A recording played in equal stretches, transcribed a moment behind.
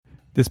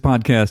This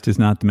podcast is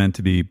not meant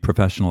to be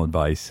professional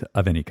advice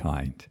of any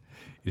kind.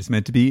 It is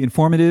meant to be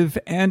informative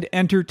and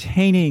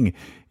entertaining.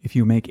 If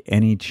you make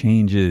any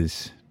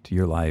changes to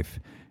your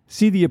life,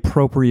 see the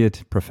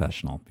appropriate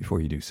professional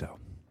before you do so.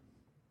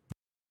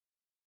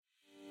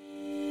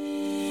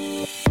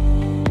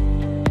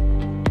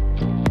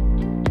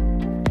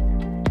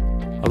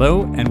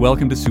 Hello and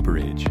welcome to Super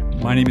Age.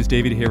 My name is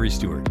David Harry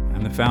Stewart.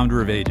 I'm the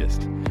founder of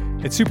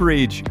Ageist. At Super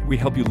Age, we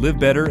help you live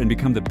better and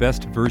become the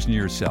best version of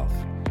yourself.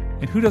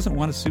 And who doesn't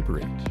want a Super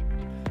Age?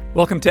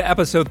 Welcome to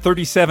episode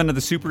 37 of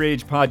the Super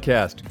Age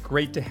podcast.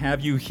 Great to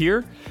have you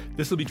here.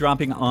 This will be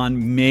dropping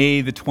on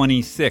May the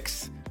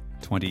 26th,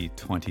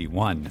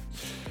 2021.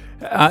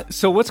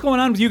 So what's going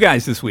on with you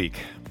guys this week?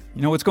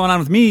 You know, what's going on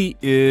with me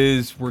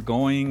is we're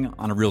going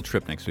on a real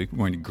trip next week. We're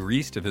going to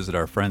Greece to visit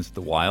our friends at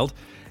the Wild.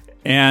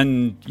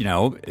 And, you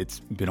know,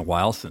 it's been a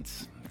while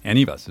since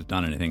any of us have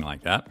done anything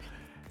like that.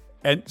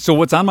 And so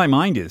what's on my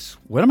mind is,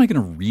 what am I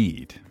going to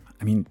read?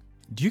 I mean,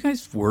 do you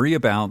guys worry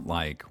about,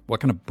 like,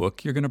 what kind of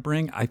book you're going to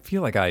bring? I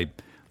feel like I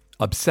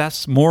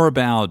obsess more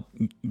about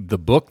the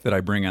book that I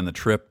bring on the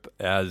trip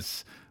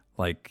as,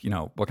 like, you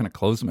know, what kind of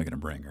clothes am I going to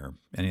bring or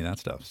any of that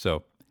stuff.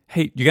 So,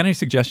 hey, you got any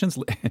suggestions?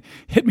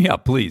 Hit me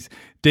up, please.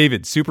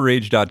 David,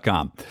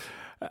 superage.com.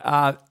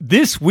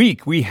 This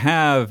week, we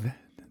have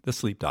the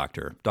sleep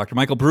doctor, Dr.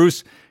 Michael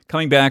Breus,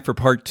 coming back for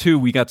part 2.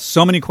 We got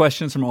so many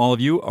questions from all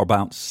of you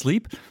about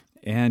sleep,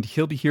 and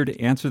he'll be here to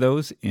answer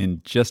those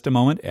in just a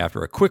moment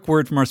after a quick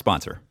word from our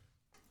sponsor.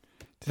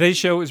 Today's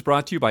show is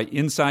brought to you by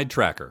Inside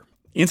Tracker.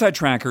 Inside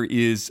Tracker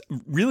is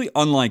really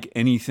unlike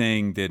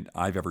anything that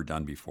I've ever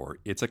done before.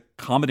 It's a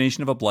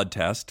combination of a blood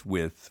test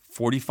with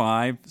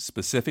 45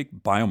 specific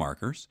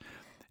biomarkers,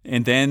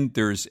 and then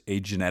there's a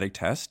genetic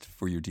test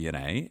for your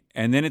DNA,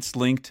 and then it's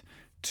linked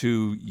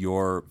to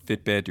your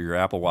Fitbit or your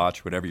Apple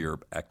Watch, whatever your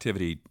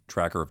activity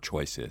tracker of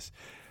choice is.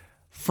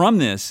 From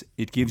this,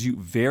 it gives you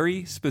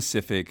very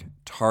specific,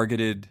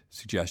 targeted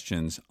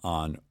suggestions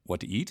on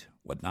what to eat,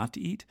 what not to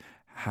eat,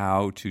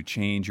 how to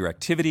change your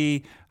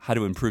activity, how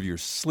to improve your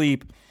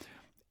sleep.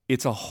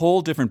 It's a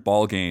whole different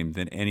ballgame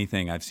than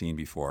anything I've seen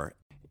before.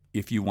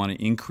 If you want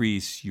to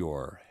increase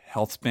your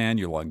health span,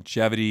 your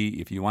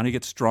longevity, if you want to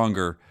get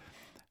stronger,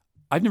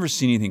 I've never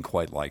seen anything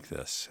quite like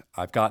this.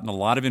 I've gotten a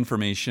lot of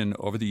information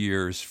over the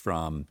years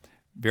from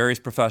various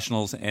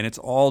professionals, and it's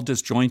all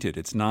disjointed.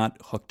 It's not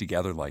hooked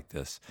together like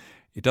this.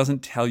 It doesn't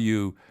tell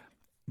you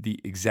the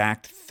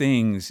exact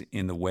things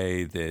in the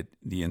way that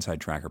the Inside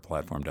Tracker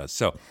platform does.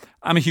 So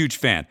I'm a huge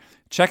fan.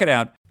 Check it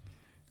out.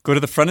 Go to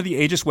the front of the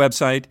Ageist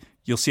website.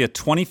 You'll see a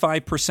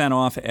 25%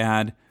 off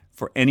ad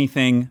for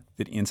anything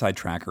that Inside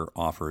Tracker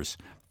offers.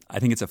 I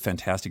think it's a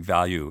fantastic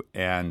value,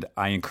 and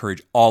I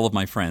encourage all of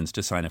my friends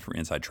to sign up for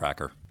Inside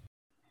Tracker.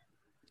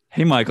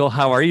 Hey, Michael,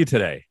 how are you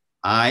today?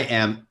 I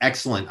am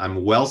excellent.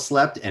 I'm well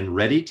slept and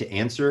ready to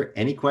answer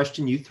any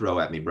question you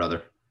throw at me,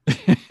 brother.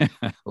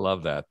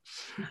 Love that.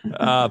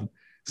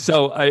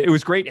 So it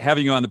was great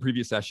having you on the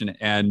previous session,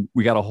 and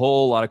we got a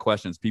whole lot of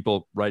questions,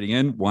 people writing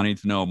in, wanting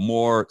to know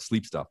more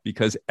sleep stuff,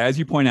 because as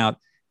you point out,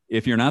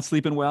 if you're not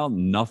sleeping well,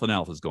 nothing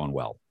else is going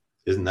well.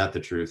 Isn't that the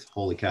truth?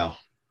 Holy cow.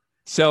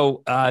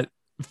 So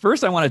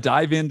first, I want to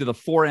dive into the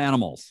 4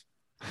 animals.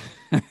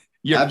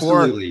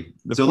 Absolutely.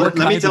 So let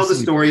me tell the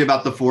story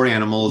about the 4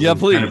 animals. Yeah,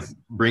 please. Kind of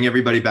bring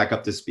everybody back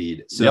up to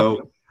speed.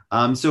 So,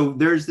 so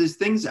there's these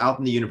things out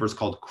in the universe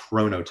called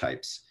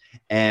chronotypes.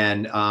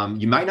 And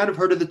you might not have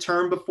heard of the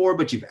term before,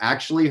 but you've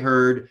actually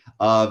heard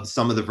of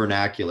some of the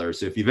vernacular.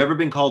 So if you've ever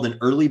been called an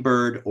early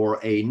bird or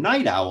a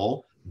night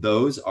owl,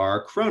 those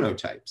are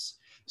chronotypes.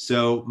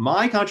 So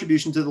my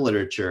contribution to the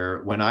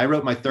literature, when I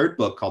wrote my 3rd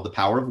book called The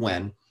Power of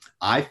When,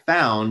 I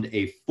found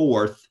a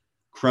 4th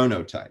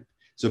chronotype.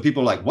 So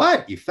people are like,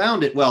 what? You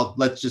found it? Well,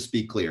 let's just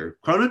be clear.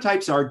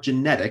 Chronotypes are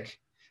genetic.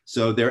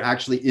 So they're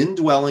actually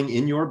indwelling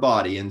in your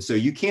body. And so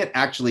you can't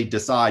actually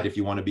decide if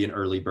you want to be an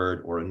early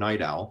bird or a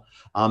night owl.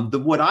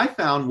 What I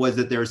found was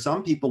that there are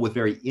some people with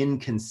very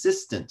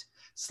inconsistent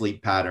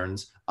sleep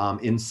patterns.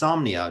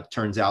 Insomnia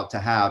turns out to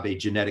have a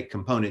genetic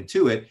component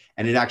to it.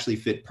 And it actually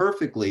fit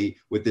perfectly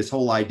with this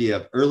whole idea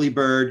of early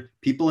bird,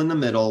 people in the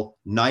middle,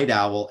 night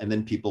owl, and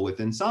then people with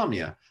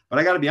insomnia. But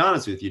I got to be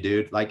honest with you,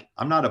 dude, like,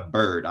 I'm not a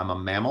bird, I'm a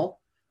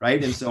mammal,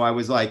 right? And so I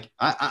was like,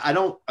 I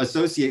don't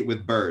associate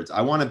with birds.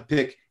 I want to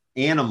pick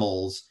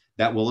animals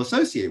that will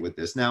associate with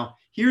this. Now,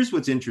 here's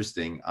what's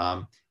interesting.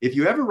 If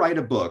you ever write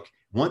a book,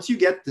 once you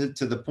get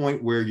to the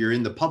point where you're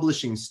in the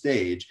publishing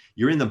stage,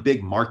 you're in the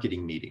big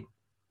marketing meeting.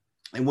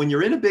 And when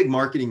you're in a big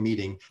marketing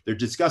meeting, they're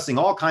discussing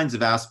all kinds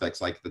of aspects,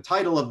 like the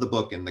title of the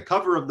book and the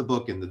cover of the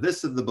book and the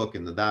this of the book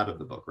and the that of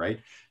the book, right?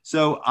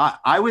 So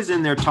I was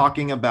in there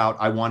talking about,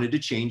 I wanted to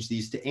change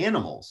these to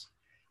animals.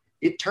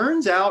 It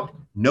turns out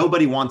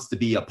nobody wants to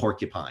be a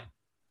porcupine,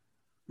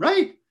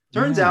 right?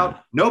 Turns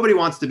out nobody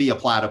wants to be a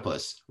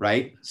platypus,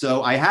 right?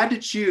 So I had to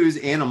choose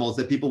animals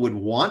that people would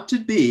want to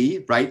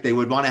be, right? They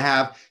would want to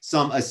have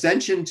some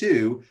ascension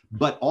to,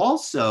 but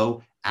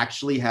also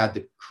actually had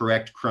the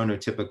correct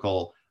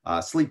chronotypical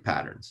sleep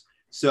patterns.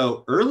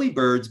 So early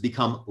birds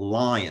become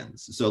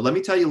lions. So let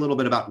me tell you a little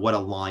bit about what a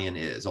lion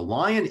is. A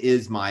lion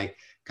is my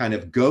kind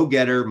of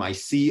go-getter, my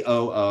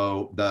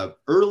COO, the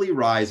early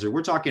riser.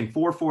 We're talking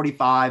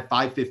 4:45,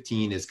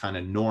 5:15 is kind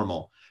of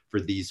normal for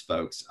these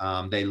folks.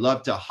 They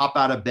love to hop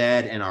out of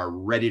bed and are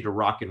ready to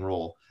rock and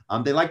roll.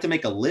 They like to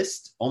make a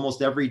list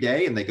almost every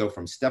day, and they go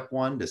from step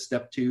 1 to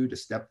step 2 to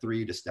step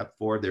 3 to step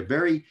 4. They're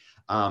very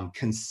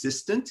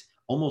consistent,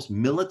 almost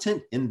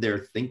militant in their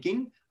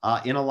thinking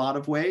in a lot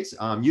of ways.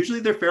 Usually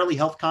they're fairly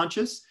health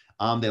conscious.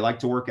 They like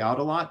to work out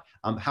a lot.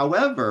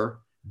 However,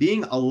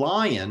 being a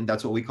lion,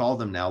 that's what we call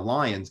them now,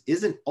 lions,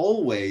 isn't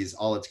always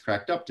all it's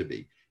cracked up to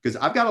be. Because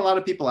I've got a lot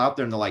of people out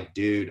there and they're like,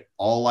 dude,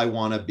 all I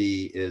want to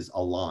be is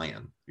a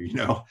lion.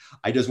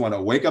 I just want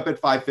to wake up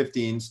at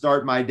 5:15,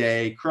 start my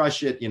day,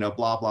 crush it,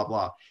 blah, blah,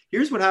 blah.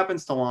 Here's what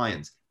happens to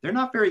lions. They're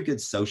not very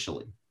good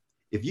socially.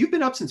 If you've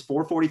been up since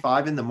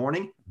 4:45 in the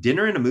morning,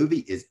 dinner and a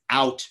movie is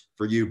out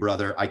for you,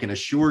 brother. I can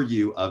assure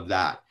you of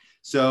that.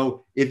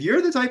 So if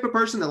you're the type of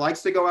person that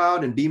likes to go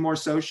out and be more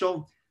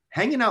social,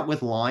 hanging out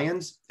with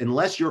lions,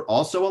 unless you're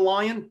also a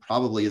lion,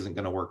 probably isn't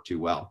going to work too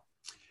well.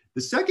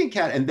 The second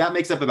and that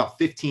makes up about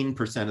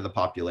 15% of the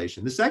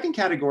population. The second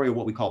category are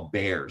what we call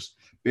bears.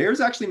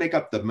 Bears actually make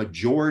up the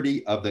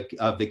majority of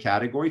the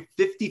category.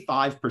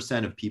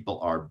 55% of people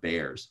are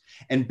bears.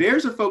 And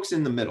bears are folks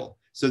in the middle.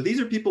 So these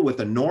are people with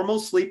a normal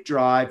sleep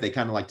drive. They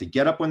kind of like to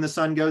get up when the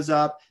sun goes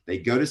up. They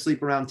go to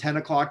sleep around 10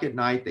 o'clock at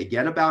night. They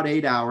get about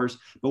 8 hours.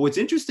 But what's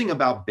interesting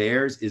about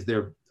bears is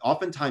they're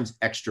oftentimes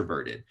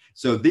extroverted.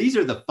 So these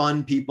are the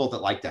fun people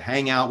that like to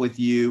hang out with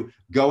you,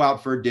 go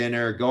out for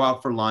dinner, go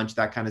out for lunch,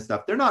 that kind of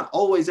stuff. They're not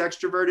always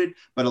extroverted,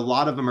 but a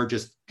lot of them are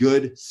just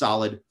good,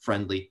 solid,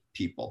 friendly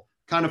people,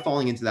 kind of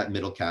falling into that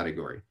middle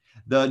category.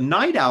 The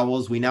night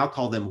owls, we now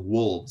call them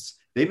wolves.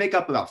 They make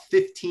up about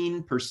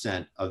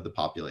 15% of the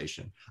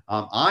population.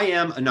 I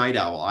am a night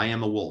owl. I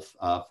am a wolf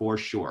for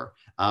sure.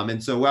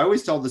 And so I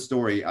always tell the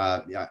story.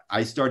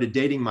 I started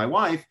dating my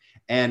wife,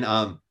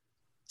 and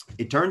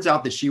it turns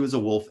out that she was a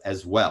wolf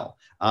as well.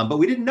 But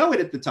we didn't know it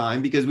at the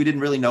time because we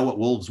didn't really know what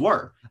wolves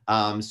were.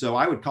 So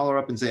I would call her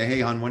up and say, hey,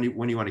 hon, when do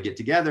you want to get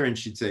together? And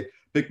she'd say,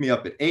 pick me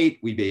up at 8.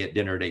 We'd be at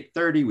dinner at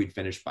 8:30. We'd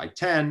finish by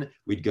 10.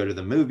 We'd go to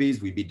the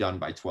movies. We'd be done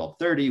by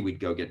 12:30. We'd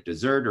go get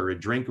dessert or a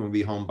drink, and we'd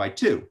be home by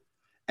 2.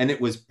 And it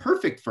was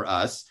perfect for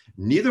us.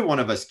 Neither one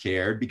of us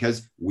cared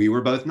because we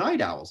were both night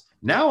owls.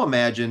 Now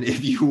imagine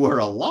if you were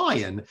a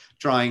lion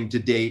trying to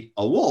date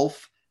a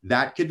wolf.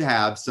 That could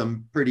have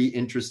some pretty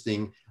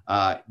interesting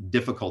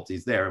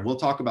difficulties there. And we'll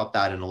talk about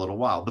that in a little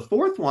while. The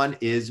fourth one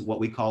is what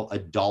we call a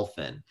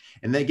dolphin.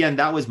 And again,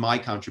 that was my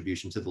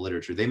contribution to the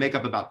literature. They make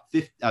up about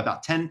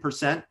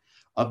 10%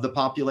 of the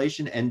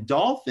population. And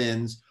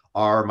dolphins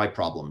are my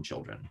problem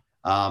children.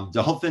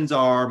 Dolphins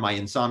are my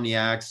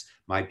insomniacs,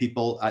 my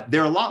people.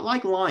 They're a lot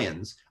like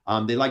lions.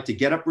 They like to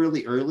get up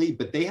really early,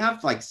 but they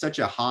have like such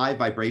a high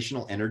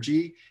vibrational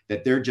energy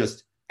that they're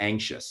just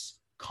anxious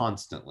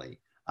constantly.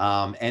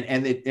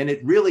 And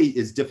it really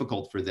is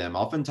difficult for them.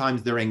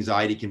 Oftentimes their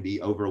anxiety can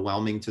be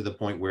overwhelming to the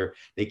point where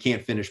they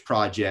can't finish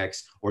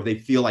projects or they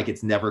feel like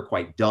it's never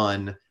quite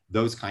done.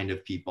 Those kind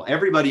of people.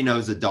 Everybody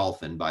knows a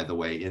dolphin, by the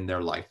way, in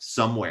their life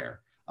somewhere,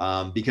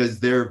 because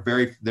they're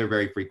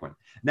very frequent.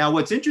 Now,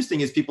 what's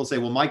interesting is people say,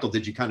 well, Michael,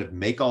 did you kind of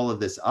make all of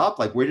this up?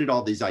 Like, where did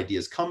all these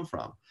ideas come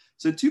from?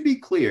 So to be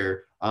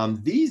clear,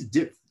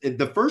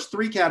 the first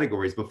 3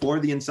 categories before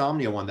the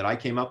insomnia one that I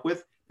came up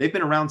with, they've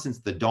been around since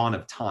the dawn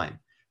of time.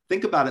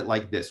 Think about it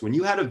like this. When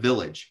you had a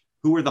village,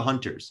 who were the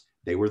hunters?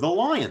 They were the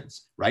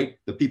lions, right?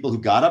 The people who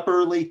got up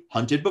early,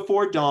 hunted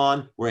before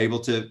dawn, were able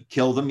to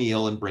kill the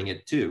meal and bring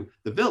it to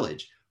the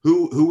village.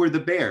 Who were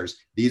the bears?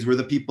 These were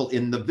the people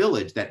in the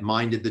village that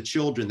minded the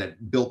children,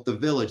 that built the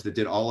village, that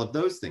did all of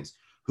those things.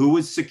 Who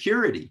was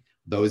security?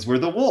 Those were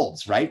the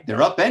wolves, right?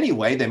 They're up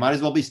anyway. They might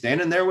as well be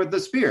standing there with the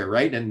spear,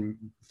 right? And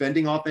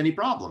fending off any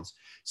problems.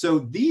 So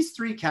these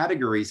 3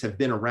 categories have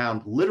been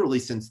around literally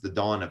since the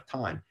dawn of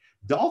time.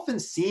 Dolphin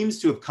seems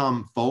to have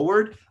come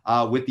forward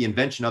with the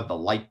invention of the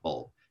light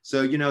bulb.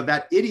 So,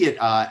 that idiot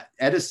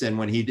Edison,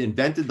 when he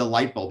invented the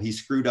light bulb, he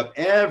screwed up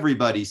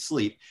everybody's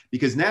sleep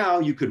because now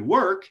you could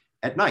work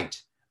at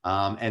night.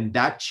 And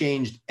that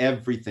changed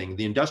everything.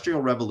 The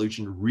Industrial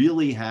Revolution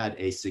really had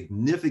a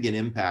significant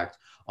impact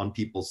on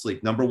people's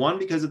sleep. Number 1,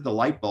 because of the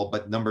light bulb,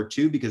 but number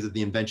 2, because of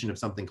the invention of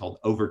something called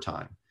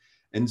overtime.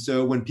 And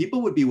so when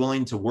people would be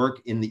willing to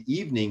work in the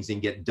evenings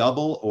and get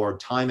double or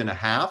time and a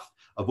half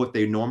of what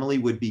they normally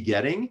would be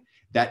getting,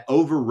 that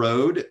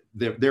overrode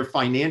their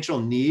financial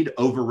need,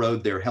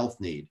 overrode their health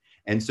need.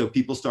 And so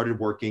people started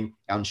working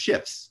on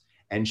shifts.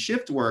 And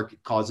shift work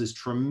causes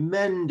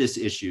tremendous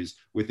issues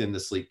within the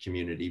sleep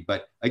community.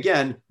 But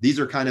again, these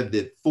are kind of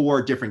the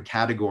 4 different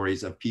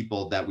categories of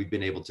people that we've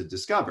been able to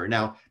discover.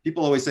 Now,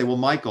 people always say, well,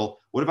 Michael,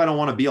 what if I don't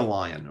want to be a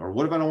lion? Or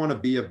what if I don't want to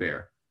be a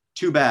bear?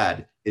 Too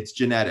bad, it's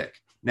genetic.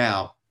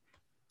 Now,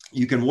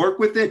 You can work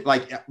with it.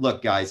 Like,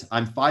 look, guys,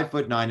 I'm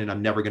 5'9" and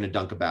I'm never going to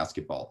dunk a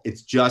basketball.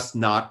 It's just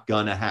not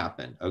going to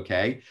happen.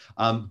 Okay.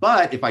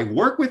 But if I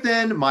work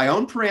within my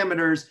own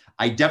parameters,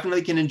 I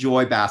definitely can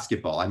enjoy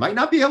basketball. I might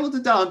not be able to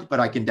dunk, but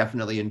I can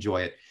definitely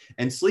enjoy it.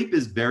 And sleep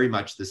is very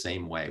much the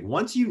same way.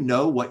 Once you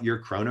know what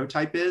your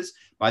chronotype is,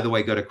 by the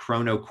way, go to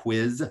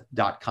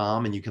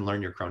chronoquiz.com and you can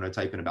learn your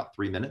chronotype in about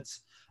 3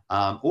 minutes.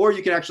 Or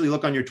you can actually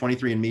look on your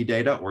 23andMe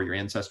data or your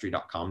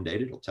ancestry.com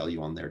data. It'll tell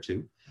you on there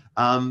too.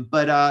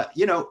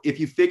 If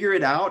you figure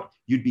it out,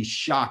 you'd be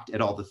shocked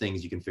at all the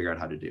things you can figure out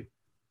how to do.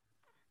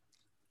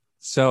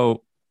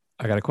 So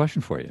I got a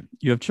question for you.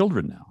 You have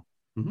children now.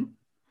 Mm-hmm.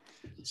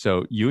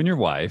 So you and your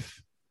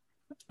wife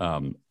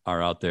are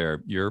out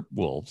there. You're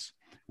wolves.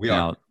 We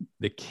now, are.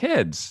 The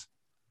kids,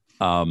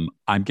 I'm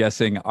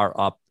guessing, are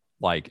up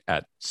like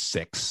at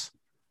 6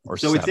 or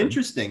so 7. It's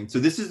interesting. So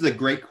this is a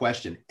great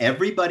question.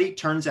 Everybody,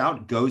 turns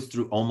out, goes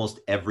through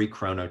almost every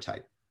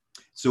chronotype.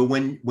 So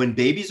when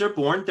babies are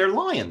born, they're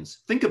lions.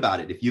 Think about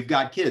it. If you've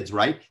got kids,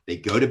 right? They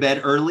go to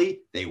bed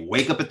early. They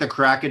wake up at the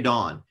crack of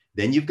dawn.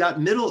 Then you've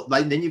got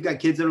then you've got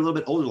kids that are a little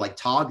bit older, like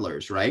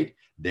toddlers, right?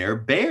 They're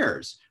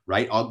bears,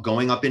 right? All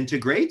going up into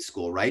grade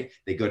school, right?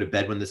 They go to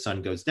bed when the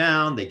sun goes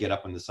down. They get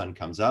up when the sun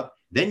comes up.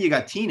 Then you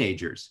got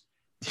teenagers.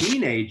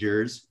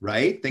 Teenagers,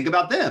 right? Think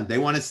about them. They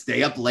want to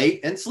stay up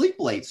late and sleep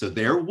late. So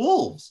they're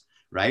wolves,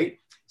 right?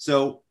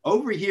 So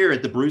over here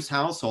at the Breus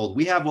household,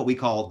 we have what we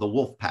call the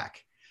wolf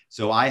pack.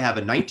 So I have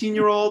a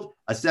 19-year-old,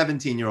 a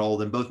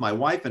 17-year-old, and both my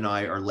wife and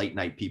I are late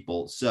night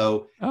people.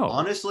 So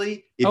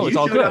honestly, if you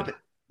showed up,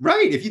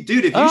 right? If you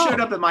showed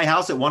up at my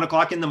house at 1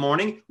 o'clock in the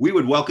morning, we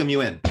would welcome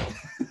you in.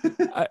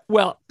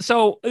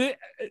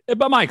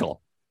 But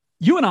Michael,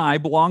 you and I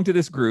belong to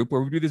this group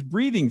where we do this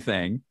breathing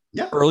thing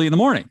early in the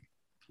morning.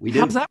 We do.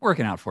 How's that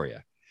working out for you?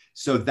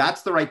 So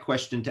that's the right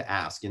question to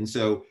ask. And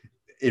so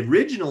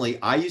originally,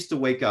 I used to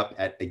wake up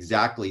at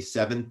exactly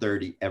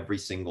 7:30 every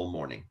single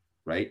morning,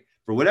 right?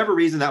 For whatever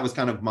reason, that was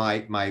kind of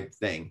my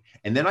thing.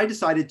 And then I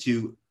decided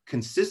to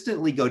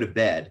consistently go to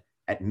bed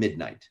at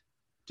midnight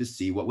to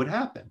see what would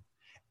happen.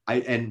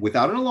 And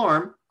without an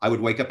alarm, I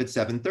would wake up at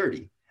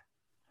 7:30.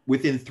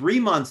 Within 3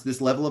 months,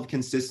 this level of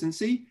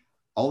consistency,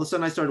 all of a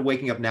sudden I started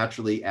waking up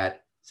naturally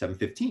at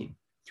 7:15.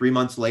 3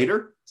 months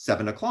later,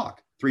 7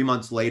 o'clock. 3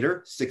 months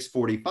later,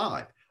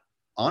 6:45.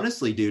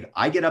 Honestly, dude,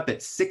 I get up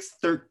at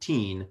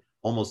 6:13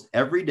 almost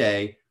every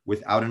day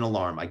without an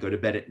alarm. I go to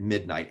bed at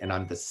midnight and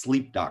I'm the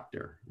sleep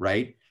doctor,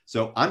 right?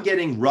 So I'm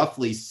getting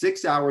roughly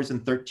 6 hours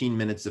and 13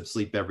 minutes of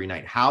sleep every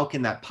night. How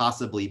can that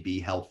possibly be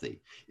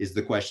healthy is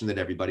the question that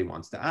everybody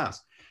wants to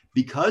ask.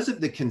 Because of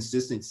the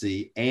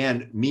consistency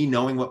and me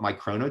knowing what my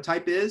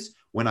chronotype is,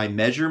 when I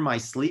measure my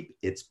sleep,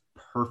 it's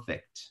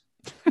perfect.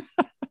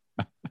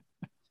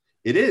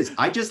 It is.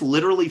 I just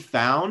literally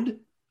found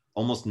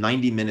almost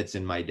 90 minutes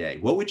in my day.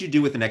 What would you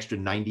do with an extra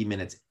 90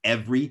 minutes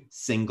every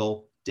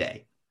single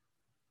day?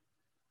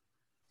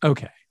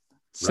 Okay.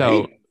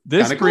 So right?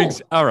 This Kinda brings,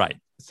 cool. All right.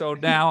 So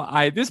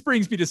now this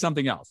brings me to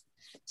something else.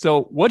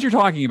 So what you're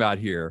talking about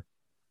here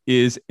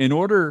is in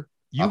order,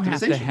 you have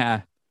to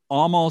have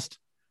almost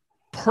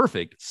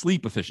perfect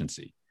sleep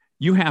efficiency.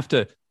 You have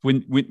to,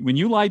 when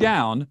you lie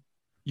down,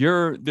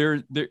 you're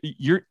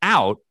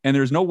out and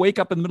there's no wake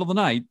up in the middle of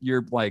the night.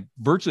 You're like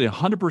virtually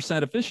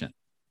 100% efficient.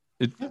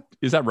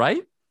 Is that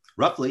right?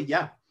 Roughly,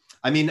 yeah.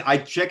 I mean, I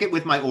check it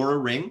with my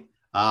Oura ring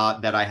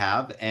that I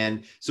have.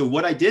 And so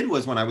what I did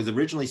was when I was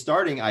originally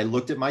starting, I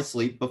looked at my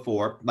sleep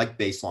before, like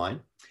baseline,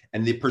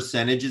 and the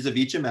percentages of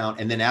each amount.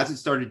 And then as it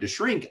started to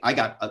shrink, I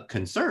got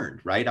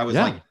concerned, right? I was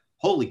like,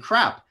 holy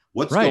crap,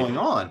 what's going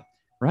on?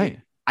 Right.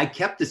 I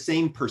kept the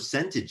same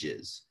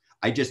percentages.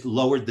 I just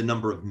lowered the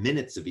number of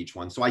minutes of each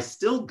one. So I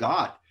still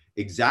got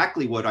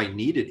exactly what I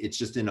needed. It's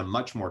just in a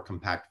much more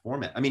compact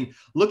format. I mean,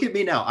 look at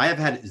me now. I have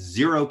had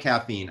 0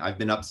 caffeine. I've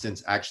been up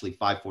since actually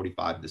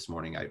 5:45 this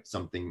morning.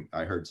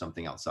 I heard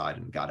something outside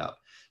and got up.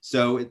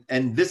 So,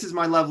 and this is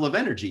my level of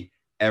energy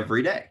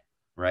every day,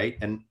 right?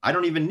 And I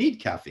don't even need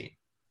caffeine.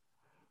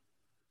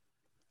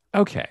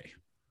 Okay.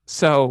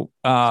 So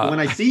when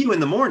I see you in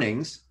the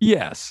mornings,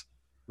 yes,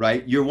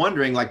 right, you're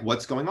wondering like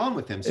what's going on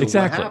with him. So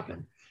exactly. What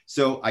happened?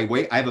 So I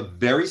have a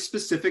very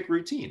specific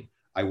routine.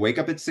 I wake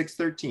up at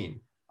 6:13.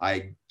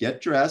 I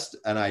get dressed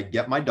and I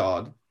get my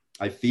dog.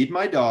 I feed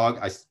my dog.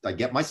 I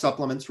get my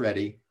supplements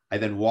ready. I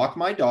then walk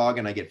my dog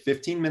and I get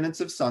 15 minutes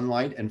of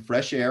sunlight and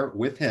fresh air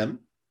with him.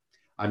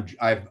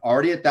 I've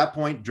already at that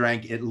point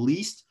drank at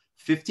least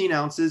 15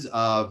 ounces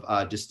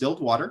of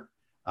distilled water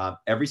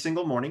every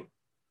single morning.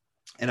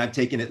 And I've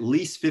taken at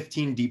least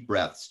 15 deep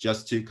breaths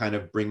just to kind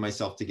of bring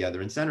myself together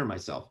and center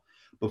myself.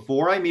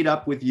 Before I meet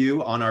up with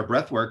you on our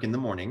breath work in the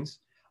mornings,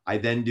 I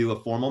then do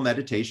a formal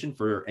meditation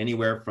for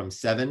anywhere from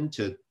 7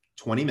 to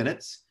 20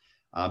 minutes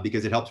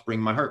because it helps bring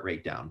my heart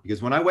rate down.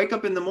 Because when I wake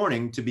up in the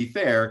morning, to be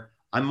fair,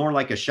 I'm more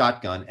like a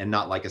shotgun and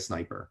not like a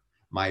sniper.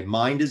 My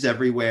mind is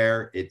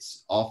everywhere.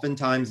 It's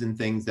oftentimes in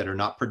things that are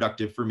not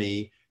productive for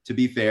me. To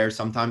be fair,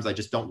 sometimes I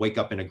just don't wake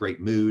up in a great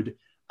mood.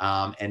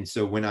 And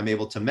so when I'm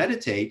able to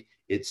meditate,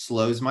 it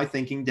slows my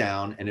thinking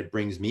down and it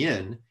brings me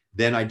in.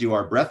 Then I do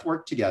our breath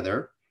work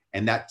together.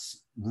 And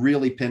that's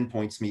really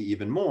pinpoints me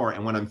even more.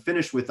 And when I'm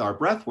finished with our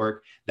breath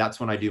work, that's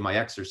when I do my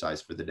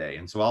exercise for the day.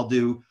 And so I'll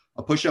do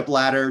a push-up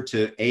ladder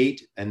to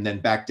 8 and then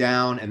back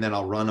down, and then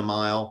I'll run a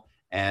mile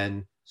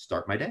and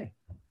start my day.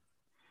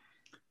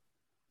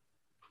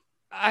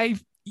 I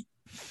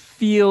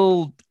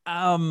feel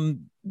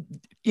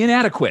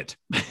inadequate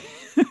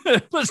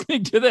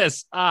listening to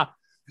this.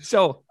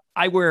 So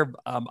I wear,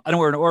 I don't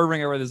wear an Oura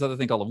ring. I wear this other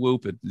thing called a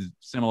Whoop. It's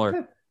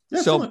similar.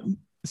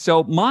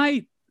 So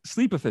my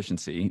sleep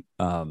efficiency,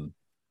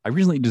 I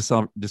recently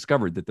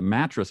discovered that the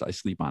mattress I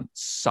sleep on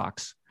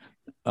sucks.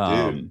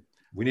 Dude,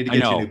 we need to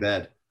get you a new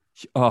bed.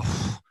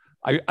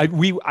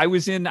 I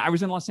was in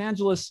Los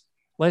Angeles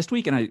last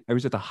week, and I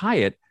was at the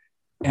Hyatt,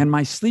 and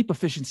my sleep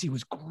efficiency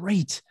was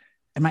great,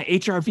 and my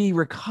HRV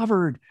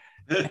recovered.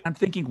 And I'm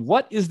thinking,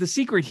 what is the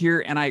secret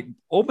here? And I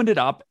opened it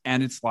up,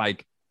 and it's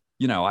like,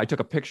 I took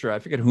a picture. I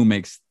forget who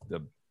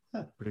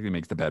particularly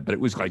makes the bed, but it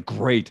was like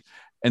great.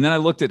 And then I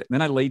looked at it, and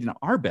then I laid in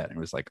our bed, and it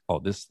was like, oh,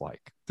 this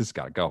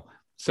got to go.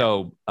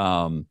 So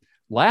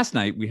last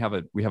night we have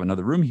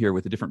another room here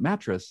with a different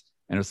mattress,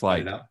 and it's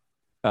like,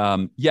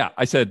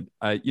 I said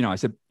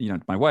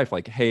to my wife,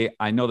 like, hey,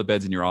 I know the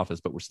bed's in your office,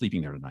 but we're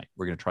sleeping there tonight.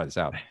 We're going to try this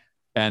out.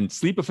 And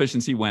sleep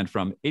efficiency went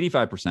from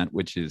 85%,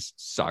 which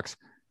sucks,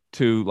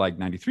 to like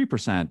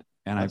 93%.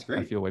 And I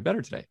feel way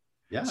better today.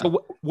 Yeah.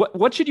 So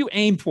what should you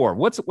aim for?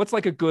 What's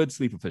like a good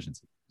sleep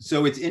efficiency?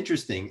 So it's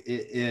interesting.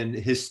 And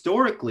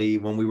historically,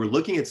 when we were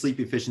looking at sleep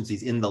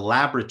efficiencies in the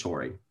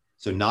laboratory,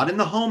 so not in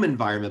the home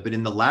environment, but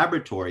in the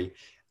laboratory,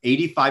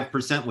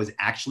 85% was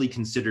actually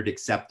considered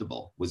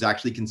acceptable, was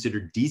actually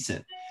considered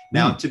decent.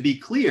 Now, to be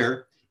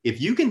clear, if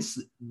you can,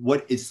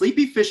 what sleep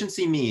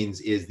efficiency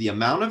means is the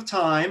amount of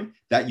time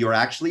that you're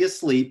actually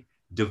asleep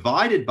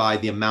divided by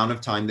the amount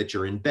of time that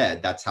you're in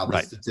bed. That's how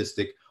the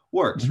statistic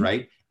works,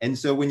 right? And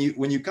so when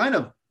you kind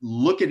of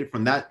look at it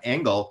from that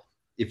angle,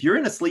 if you're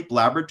in a sleep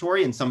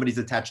laboratory and somebody's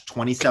attached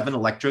 27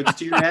 electrodes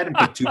to your head and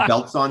put 2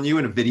 belts on you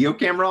and a video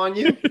camera on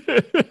you,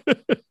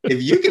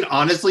 if you can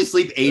honestly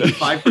sleep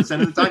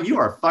 85% of the time, you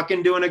are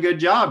fucking doing a good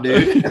job,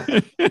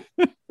 dude.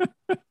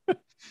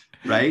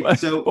 Right?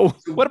 So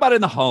what about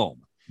in the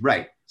home?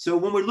 Right. So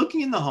when we're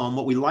looking in the home,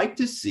 what we like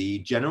to see,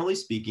 generally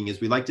speaking,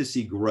 is we like to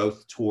see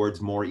growth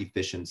towards more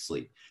efficient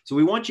sleep. So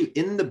we want you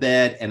in the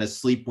bed and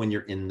asleep when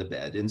you're in the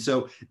bed. And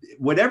so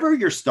whatever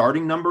your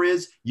starting number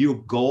is, your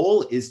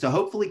goal is to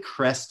hopefully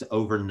crest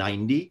over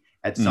 90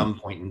 at some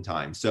point in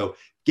time. So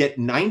get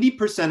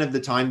 90% of the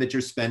time that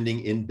you're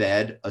spending in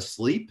bed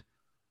asleep.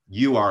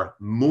 You are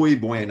muy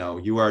bueno.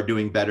 You are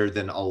doing better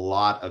than a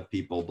lot of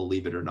people,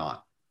 believe it or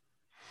not.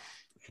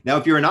 Now,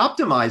 if you're an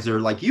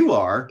optimizer like you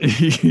are,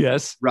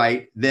 yes,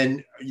 right,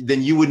 then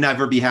you would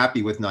never be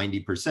happy with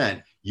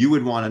 90%. You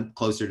would want it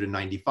closer to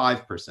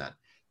 95%.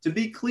 To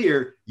be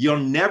clear, you're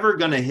never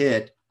going to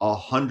hit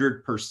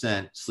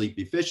 100% sleep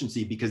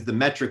efficiency because the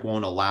metric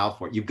won't allow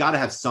for it. You've got to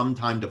have some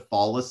time to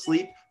fall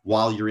asleep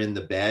while you're in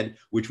the bed,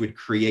 which would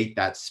create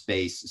that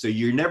space. So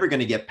you're never going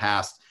to get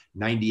past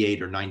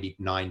 98 or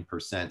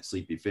 99%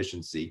 sleep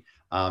efficiency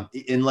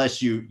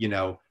unless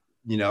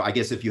I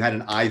guess if you had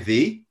an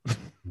IV,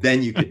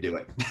 then you could do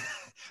it.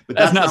 But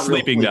that's not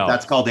sleeping, though.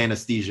 That's called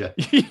anesthesia.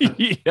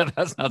 Yeah,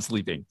 that's not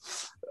sleeping.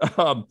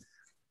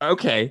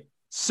 Okay.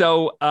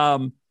 So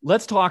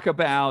let's talk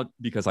about,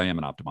 because I am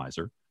an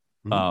optimizer,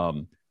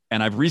 and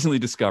I've recently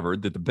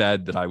discovered that the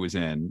bed that I was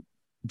in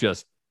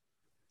just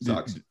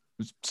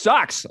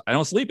sucks. I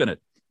don't sleep in it.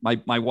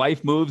 My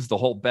wife moves, the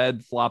whole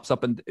bed flops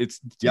up, and it's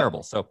terrible.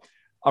 Yep. So,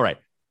 all right,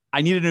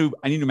 I need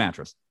a new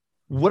mattress.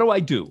 What do I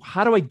do?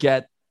 How do I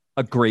get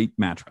a great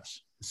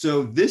mattress?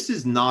 So this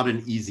is not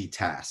an easy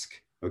task,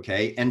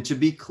 okay? And to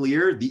be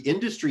clear, the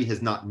industry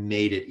has not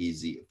made it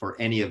easy for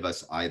any of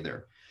us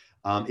either.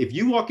 If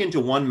you walk into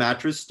one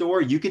mattress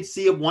store, you could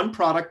see one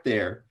product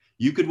there.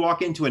 You could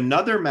walk into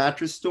another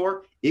mattress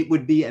store. It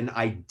would be an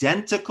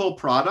identical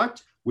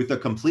product with a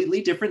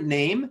completely different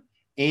name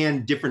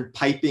and different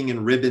piping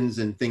and ribbons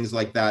and things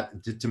like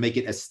that to make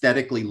it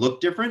aesthetically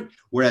look different.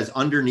 Whereas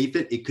underneath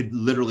it, it could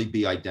literally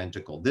be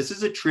identical. This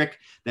is a trick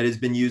that has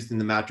been used in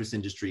the mattress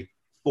industry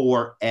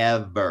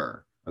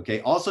forever.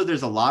 Okay. Also,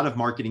 there's a lot of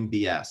marketing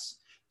BS.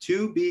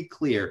 To be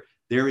clear,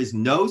 there is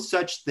no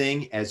such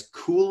thing as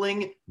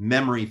cooling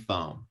memory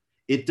foam.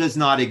 It does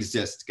not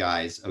exist,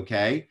 guys.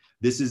 Okay.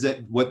 This is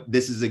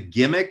a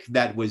gimmick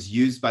that was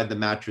used by the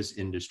mattress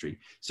industry.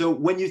 So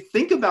when you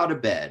think about a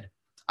bed,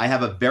 I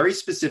have a very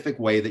specific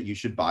way that you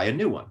should buy a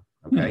new one.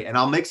 Okay. And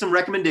I'll make some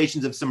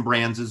recommendations of some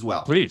brands as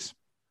well. Please.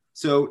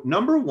 So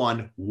number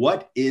one,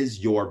 what is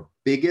your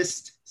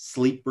biggest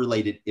sleep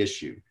related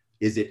issue?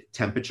 Is it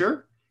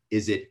temperature?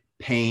 Is it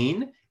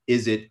pain?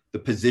 Is it the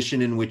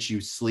position in which you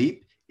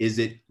sleep? Is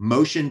it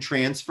motion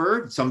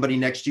transfer? Somebody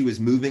next to you is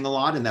moving a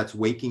lot and that's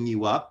waking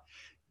you up.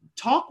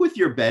 Talk with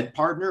your bed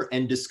partner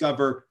and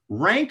discover,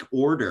 rank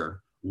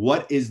order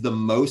what is the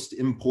most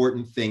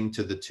important thing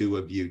to the two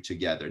of you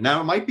together?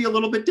 Now, it might be a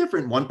little bit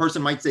different. One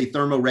person might say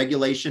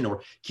thermoregulation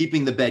or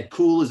keeping the bed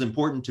cool is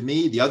important to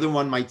me. The other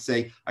one might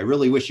say, I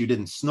really wish you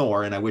didn't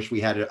snore, and I wish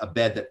we had a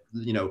bed that,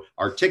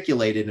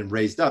 articulated and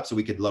raised up so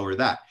we could lower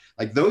that.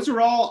 Like, those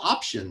are all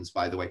options,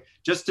 by the way.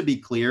 Just to be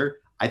clear,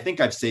 I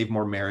think I've saved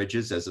more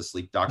marriages as a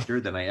sleep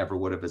doctor than I ever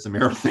would have as a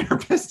marital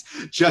therapist,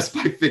 just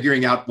by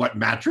figuring out what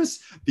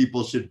mattress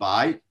people should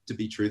buy, to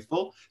be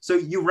truthful. So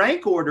you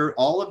rank order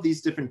all of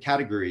these different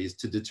categories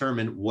to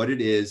determine what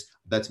it is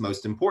that's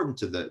most important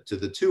to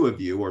the two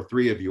of you or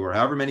three of you or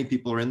however many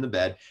people are in the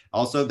bed.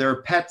 Also, there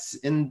are pets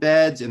in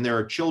beds and there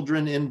are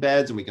children in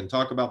beds, and we can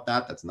talk about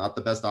that. That's not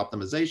the best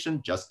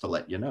optimization, just to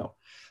let you know.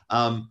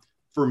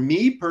 For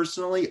me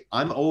personally,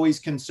 I'm always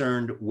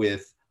concerned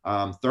with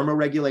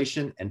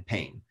thermoregulation and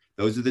pain.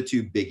 Those are the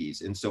two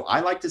biggies. And so I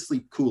like to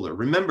sleep cooler.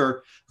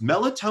 Remember,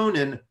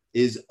 melatonin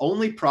is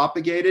only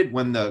propagated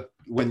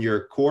when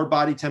your core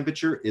body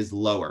temperature is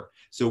lower.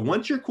 So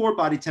once your core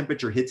body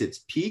temperature hits its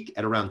peak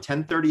at around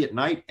 10:30 at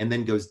night and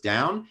then goes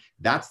down,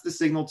 that's the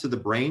signal to the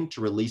brain to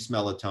release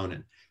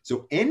melatonin.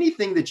 So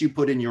anything that you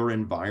put in your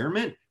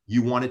environment,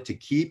 you want it to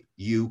keep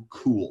you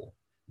cool.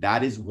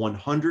 That is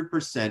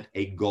 100%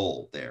 a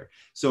goal there.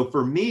 So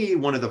for me,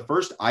 one of the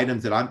first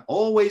items that I'm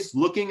always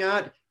looking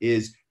at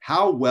is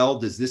how well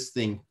does this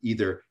thing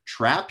either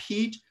trap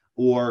heat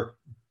or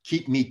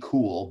keep me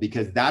cool,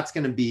 because that's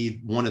going to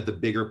be one of the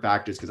bigger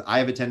factors, because I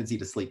have a tendency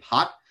to sleep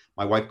hot.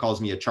 My wife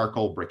calls me a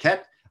charcoal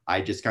briquette.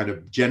 I just kind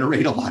of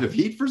generate a lot of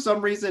heat for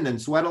some reason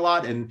and sweat a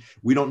lot, and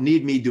we don't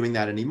need me doing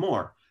that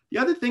anymore. The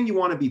other thing you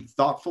want to be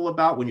thoughtful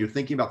about when you're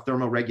thinking about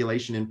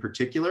thermoregulation in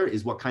particular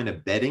is what kind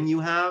of bedding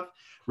you have.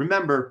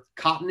 Remember,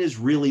 cotton is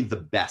really the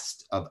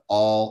best of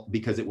all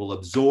because it will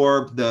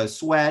absorb the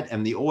sweat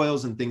and the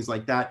oils and things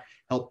like that,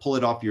 help pull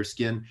it off your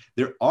skin.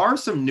 There are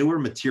some newer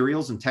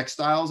materials and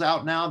textiles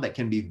out now that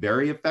can be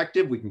very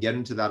effective. We can get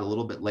into that a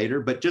little bit later,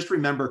 but just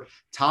remember,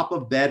 top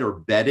of bed or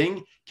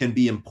bedding can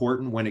be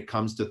important when it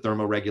comes to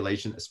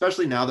thermoregulation,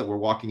 especially now that we're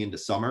walking into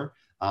summer.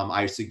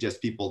 I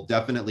suggest people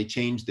definitely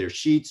change their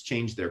sheets,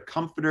 change their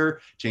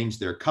comforter, change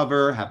their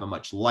cover, have a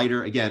much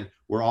lighter. Again,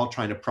 we're all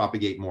trying to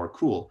propagate more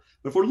cool.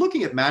 But if we're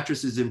looking at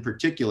mattresses in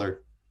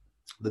particular,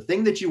 the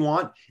thing that you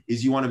want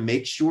is you want to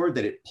make sure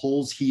that it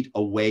pulls heat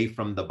away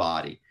from the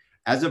body.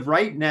 As of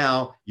right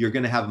now, you're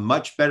going to have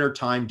much better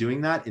time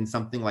doing that in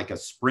something like a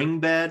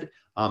spring bed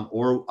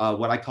or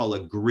what I call a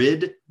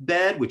grid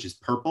bed, which is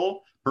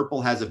purple.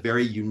 Purple has a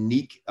very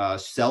unique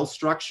cell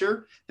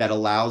structure that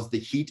allows the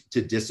heat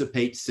to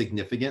dissipate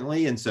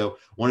significantly. And so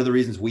one of the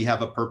reasons we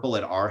have a purple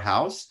at our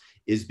house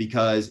is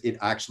because it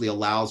actually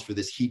allows for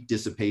this heat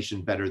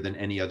dissipation better than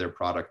any other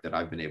product that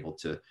I've been able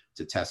to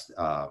test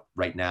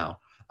right now.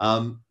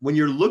 When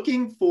you're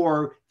looking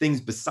for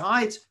things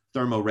besides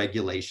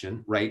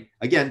thermoregulation, right?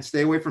 Again,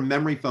 stay away from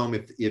memory foam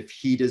if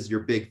heat is your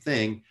big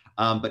thing,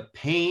 but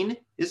pain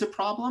is a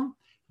problem.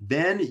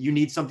 Then you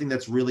need something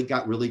that's really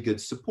got really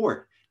good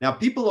support. Now,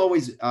 people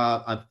always,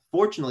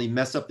 unfortunately,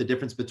 mess up the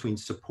difference between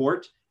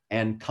support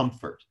and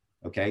comfort.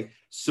 Okay.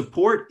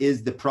 Support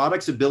is the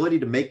product's ability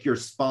to make your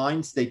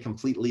spine stay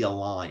completely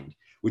aligned,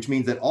 which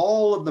means that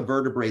all of the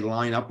vertebrae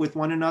line up with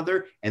one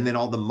another and then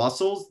all the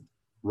muscles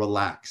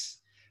relax.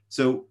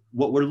 So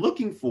what we're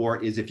looking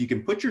for is if you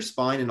can put your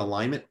spine in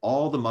alignment,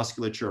 all the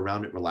musculature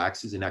around it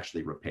relaxes and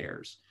actually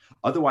repairs.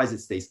 Otherwise, it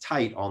stays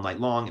tight all night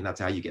long, and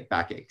that's how you get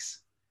backaches,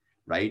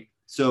 right?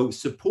 So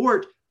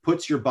support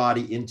puts your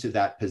body into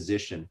that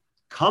position.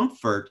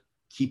 Comfort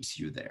keeps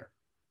you there,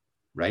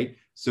 right?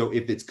 So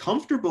if it's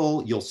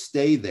comfortable, you'll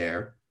stay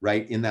there,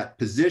 right, in that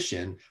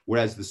position,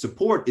 whereas the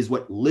support is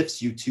what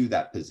lifts you to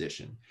that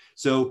position.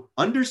 So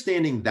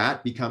understanding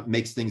that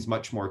makes things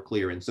much more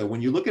clear. And so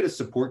when you look at a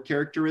support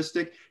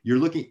characteristic, you're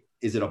looking,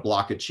 is it a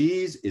block of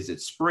cheese? Is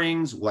it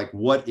springs? Like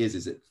what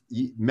is it?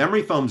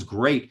 Memory foam's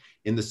great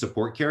in the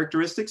support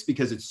characteristics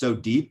because it's so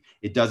deep,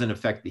 it doesn't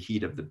affect the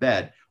heat of the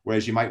bed.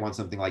 Whereas you might want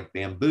something like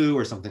bamboo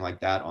or something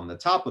like that on the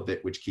top of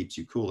it, which keeps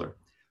you cooler.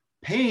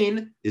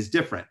 Pain is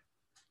different.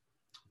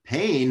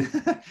 Pain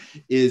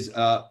is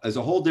a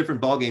whole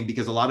different ballgame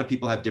because a lot of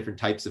people have different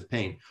types of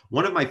pain.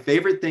 One of my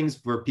favorite things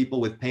for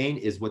people with pain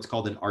is what's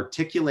called an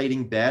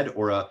articulating bed,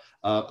 or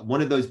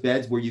one of those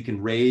beds where you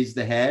can raise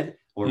the head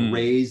or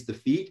raise the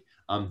feet.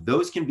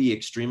 Those can be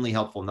extremely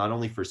helpful, not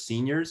only for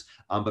seniors,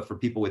 but for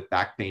people with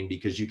back pain,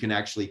 because you can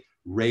actually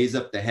raise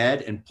up the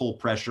head and pull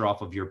pressure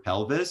off of your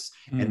pelvis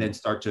and then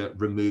start to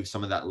remove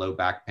some of that low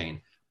back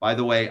pain. By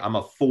the way, I'm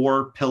a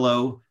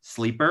 4-pillow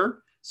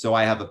sleeper. So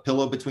I have a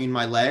pillow between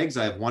my legs.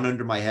 I have one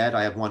under my head.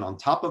 I have one on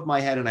top of my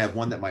head, and I have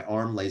one that my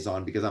arm lays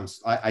on because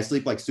I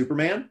sleep like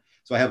Superman.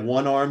 So I have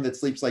one arm that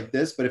sleeps like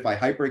this, but if I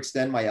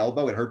hyperextend my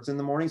elbow, it hurts in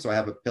the morning. So I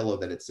have a pillow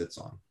that it sits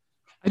on.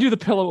 I do the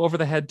pillow over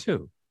the head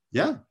too.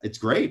 Yeah, it's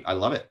great. I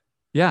love it.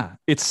 Yeah,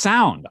 it's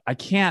sound. I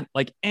can't,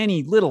 like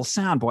any little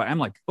sound, boy, I'm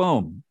like,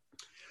 boom.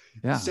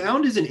 Yeah.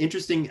 Sound is an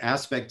interesting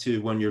aspect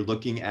to when you're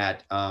looking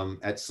at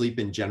sleep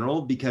in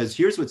general, because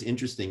here's what's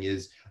interesting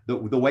is the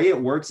way it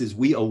works is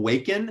we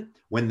awaken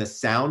when the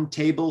sound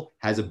table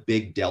has a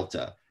big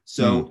delta.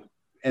 So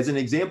as an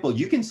example,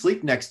 you can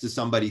sleep next to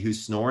somebody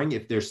who's snoring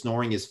if their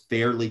snoring is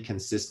fairly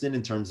consistent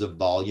in terms of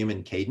volume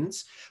and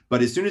cadence.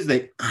 But as soon as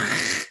they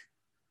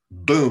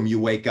boom, you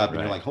wake up and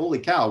you're like, holy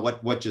cow,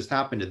 what just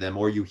happened to them?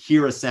 Or you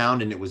hear a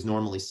sound and it was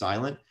normally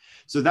silent.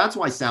 So that's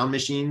why sound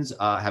machines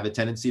have a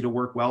tendency to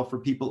work well for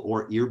people,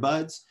 or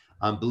earbuds.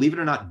 Believe it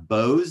or not,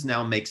 Bose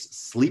now makes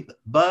sleep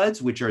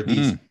buds, which are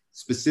these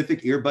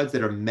specific earbuds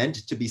that are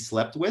meant to be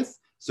slept with.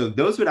 So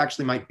those would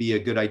actually might be a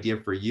good idea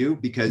for you,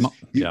 because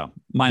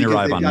mine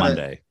arrive on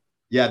Monday.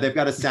 They've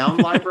got a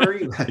sound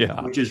library,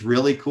 which is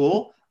really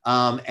cool.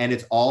 And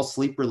it's all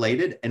sleep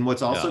related. And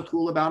what's also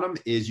cool about them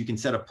is you can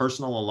set a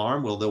personal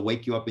alarm where they'll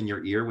wake you up in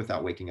your ear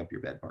without waking up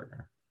your bed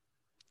partner.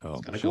 Oh,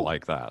 I cool.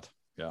 Like that.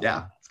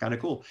 Yeah, it's kind of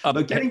cool.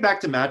 But getting back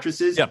to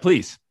mattresses. Yeah,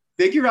 please.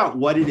 Figure out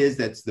what it is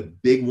that's the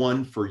big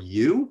one for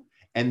you.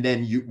 And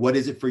then what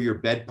is it for your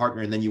bed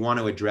partner? And then you want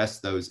to address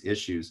those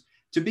issues.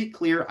 To be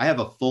clear, I have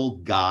a full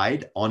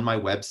guide on my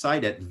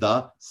website at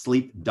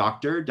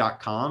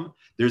thesleepdoctor.com.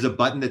 There's a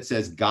button that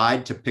says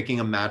guide to picking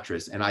a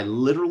mattress. And I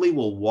literally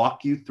will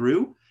walk you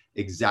through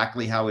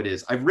exactly how it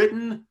is. I've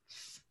written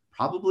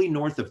probably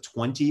north of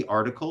 20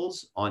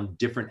 articles on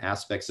different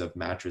aspects of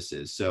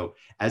mattresses. So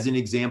as an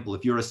example,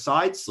 if you're a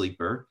side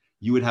sleeper,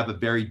 you would have a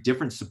very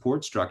different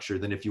support structure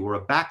than if you were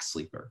a back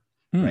sleeper,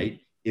 right?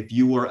 If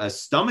you were a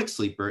stomach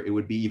sleeper, it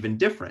would be even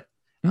different.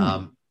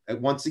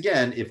 Once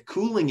again, if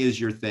cooling is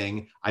your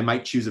thing, I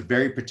might choose a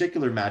very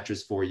particular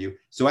mattress for you.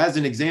 So as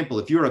an example,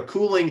 if you're a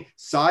cooling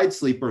side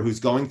sleeper who's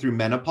going through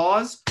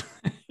menopause,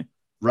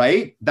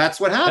 right? That's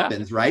what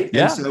happens, right?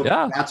 And so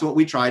that's what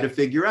we try to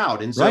figure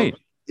out. And so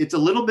it's a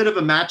little bit of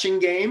a matching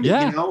game,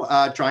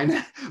 trying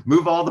to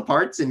move all the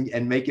parts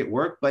and make it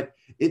work, but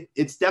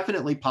it's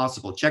definitely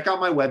possible. Check out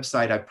my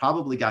website. I've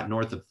probably got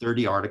north of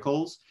 30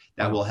 articles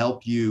that will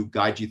help you,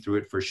 guide you through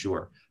it for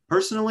sure.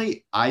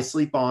 Personally, I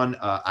sleep on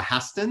a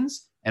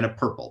Hastings and a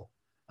Purple.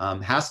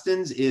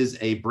 Hastings is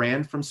a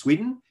brand from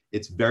Sweden.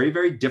 It's very,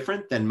 very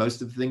different than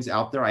most of the things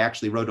out there. I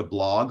actually wrote a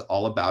blog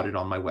all about it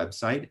on my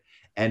website.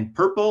 And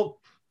Purple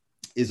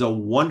is a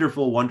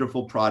wonderful,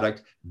 wonderful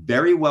product,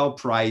 very well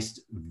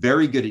priced,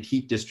 very good at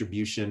heat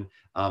distribution,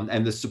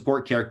 and the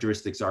support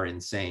characteristics are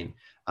insane.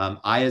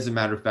 I, as a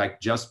matter of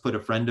fact, just put a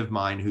friend of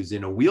mine who's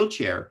in a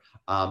wheelchair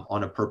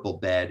on a Purple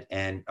bed,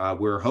 and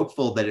we're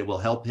hopeful that it will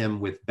help him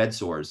with bed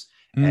sores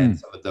and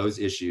some of those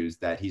issues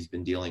that he's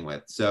been dealing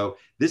with. So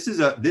this is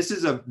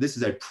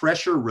a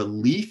pressure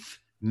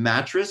relief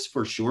mattress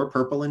for sure.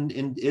 Purple and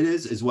it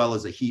is, as well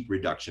as a heat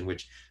reduction,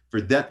 which for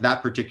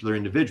that particular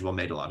individual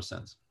made a lot of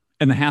sense.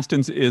 And the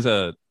Hastings is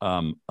a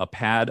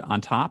pad on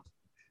top?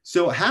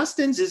 So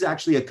Hastings is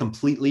actually a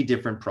completely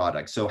different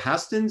product. So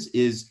Hastings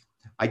is,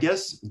 I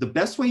guess, the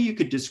best way you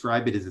could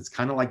describe it is it's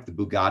kind of like the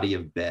Bugatti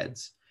of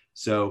beds.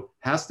 So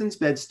Hastings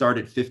beds start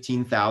at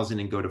 $15,000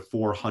 and go to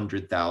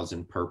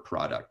 $400,000 per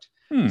product.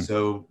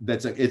 So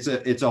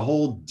it's a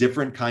whole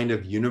different kind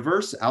of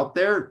universe out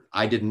there.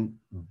 I didn't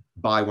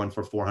buy one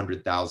for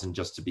 $400,000,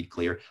 just to be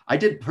clear. I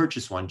did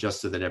purchase one just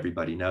so that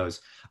everybody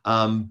knows.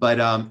 But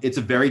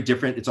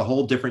it's a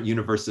whole different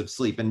universe of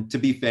sleep. And to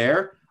be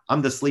fair,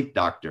 I'm the sleep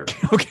doctor.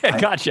 Okay,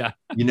 gotcha.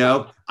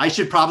 I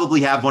should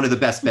probably have one of the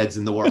best beds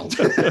in the world.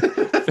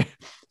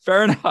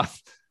 Fair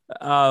enough.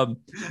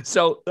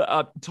 So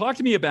talk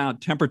to me about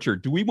temperature.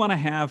 Do we want to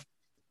have,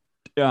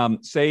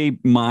 say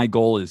my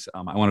goal is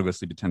I want to go to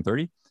sleep at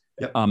 10:30.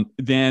 Yep.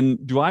 Then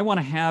do I want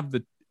to have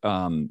the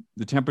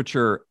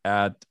temperature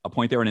at a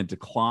point there and it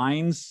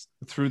declines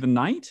through the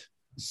night?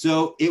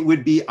 So it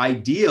would be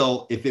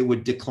ideal if it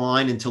would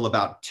decline until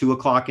about 2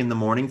 o'clock in the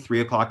morning, 3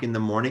 o'clock in the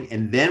morning.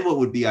 And then what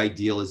would be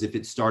ideal is if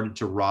it started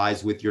to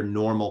rise with your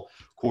normal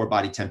core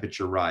body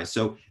temperature rise.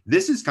 So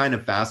this is kind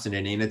of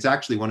fascinating. And it's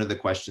actually one of the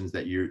questions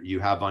that you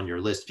have on your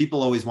list.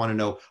 People always want to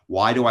know,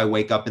 why do I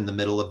wake up in the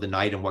middle of the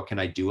night and what can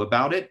I do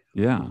about it?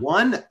 Yeah.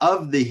 One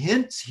of the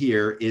hints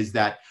here is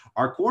that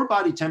our core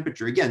body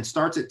temperature, again,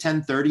 starts at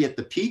 10:30 at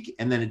the peak,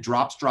 and then it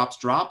drops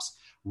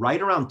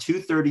right around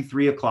 2:30,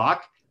 3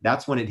 o'clock.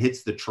 That's when it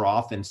hits the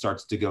trough and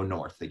starts to go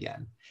north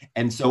again.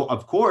 And so,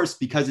 of course,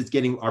 because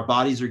our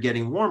bodies are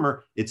getting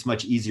warmer, it's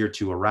much easier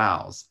to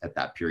arouse at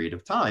that period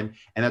of time.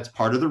 And that's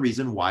part of the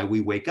reason why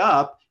we wake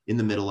up in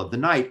the middle of the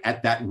night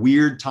at that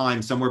weird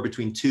time, somewhere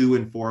between 2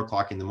 and 4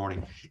 o'clock in the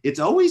morning. It's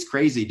always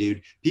crazy,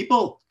 dude.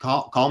 People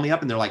call me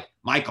up and they're like,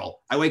 Michael,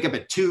 I wake up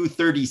at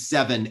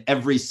 2:37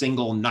 every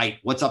single night.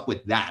 What's up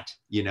with that?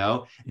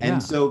 Yeah.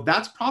 And so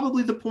that's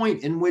probably the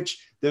point in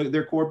which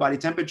their core body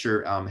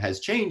temperature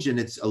has changed, and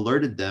it's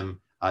alerted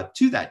them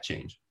to that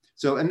change.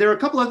 So, and there are a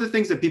couple other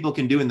things that people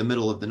can do in the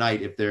middle of the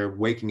night if they're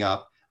waking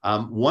up.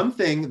 One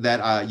thing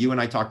that you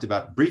and I talked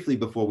about briefly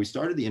before we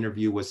started the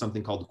interview was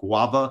something called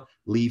guava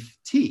leaf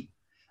tea.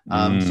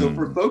 So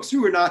for folks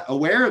who are not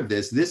aware of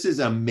this is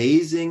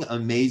amazing,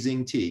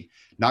 amazing tea.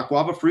 Not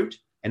guava fruit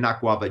and not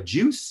guava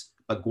juice,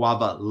 but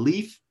guava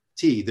leaf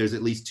tea. There's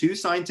at least 2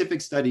 scientific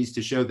studies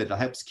to show that it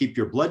helps keep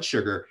your blood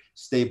sugar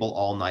stable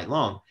all night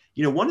long.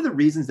 One of the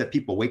reasons that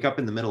people wake up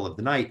in the middle of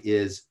the night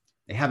is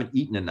they haven't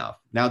eaten enough.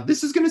 Now,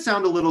 this is going to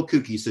sound a little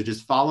kooky, so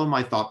just follow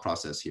my thought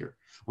process here.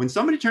 When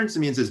somebody turns to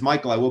me and says,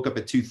 Michael, I woke up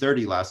at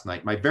 2:30 last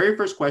night, my very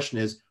first question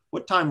is,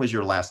 what time was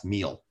your last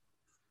meal?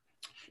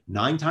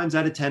 9 times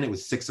out of 10, it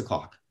was 6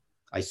 o'clock.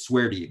 I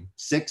swear to you,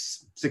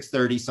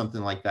 6:30,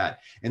 something like that.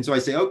 And so I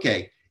say,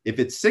 okay, if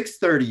it's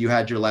 6:30, you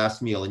had your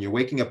last meal and you're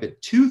waking up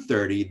at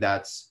 2:30,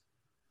 that's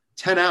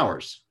 10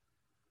 hours,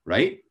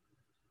 right?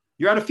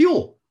 You're out of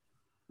fuel,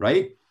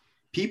 right?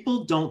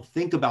 People don't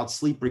think about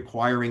sleep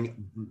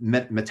requiring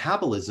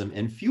metabolism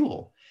and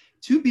fuel.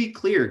 To be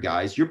clear,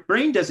 guys, your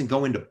brain doesn't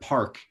go into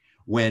park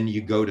when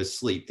you go to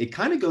sleep. It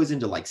kind of goes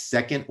into like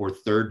second or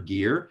third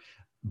gear,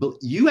 but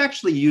you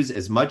actually use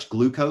as much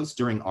glucose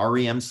during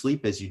REM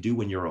sleep as you do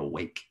when you're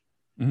awake.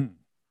 Mm-hmm.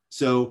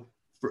 So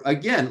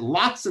again,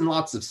 lots and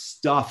lots of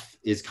stuff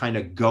is kind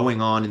of going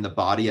on in the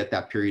body at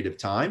that period of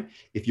time.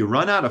 If you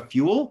run out of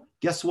fuel,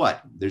 guess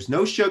what? There's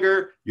no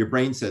sugar. Your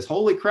brain says,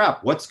 holy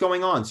crap, what's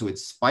going on? So it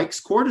spikes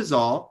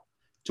cortisol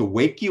to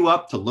wake you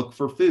up to look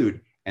for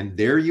food. And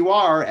there you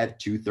are at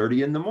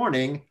 2:30 in the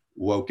morning,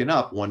 woken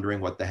up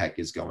wondering what the heck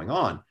is going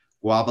on.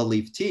 Guava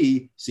leaf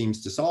tea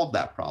seems to solve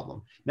that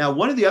problem. Now,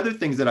 one of the other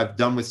things that I've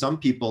done with some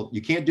people,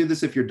 you can't do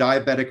this if you're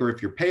diabetic or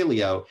if you're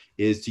paleo,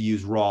 is to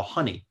use raw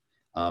honey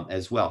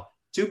as well.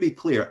 To be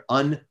clear,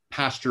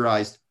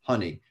 unpasteurized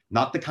honey,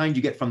 not the kind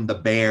you get from the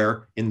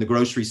bear in the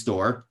grocery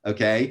store,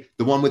 okay?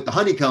 The one with the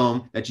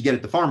honeycomb that you get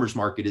at the farmer's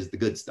market is the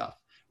good stuff,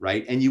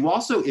 right? And you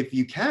also, if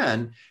you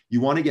can,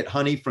 you want to get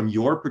honey from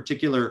your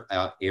particular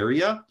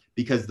area,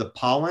 because the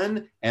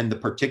pollen and the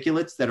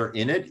particulates that are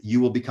in it,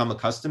 you will become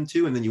accustomed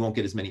to, and then you won't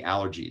get as many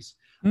allergies.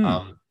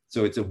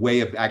 So it's a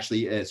way of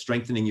actually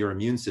strengthening your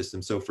immune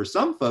system. So for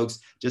some folks,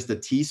 just a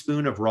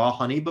teaspoon of raw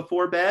honey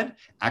before bed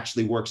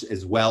actually works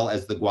as well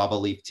as the guava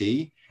leaf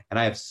tea. And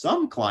I have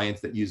some clients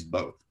that use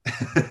both.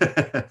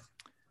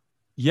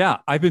 Yeah,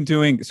 I've been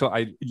doing,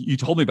 you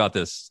told me about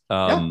this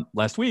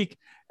last week.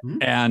 Mm-hmm.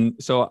 And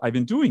so I've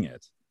been doing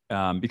it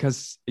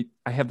because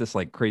I have this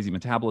like crazy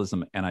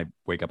metabolism and I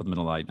wake up in the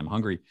middle of the night and I'm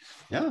hungry.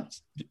 Yeah.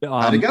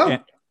 How'd it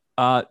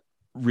go?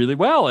 Really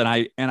well.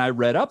 And I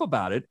read up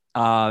about it.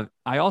 I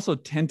also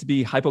tend to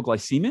be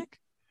hypoglycemic.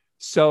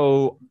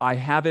 So I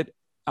have it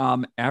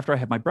after I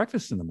have my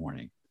breakfast in the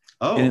morning.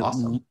 Oh,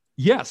 awesome.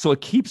 Yeah. So it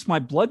keeps my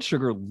blood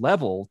sugar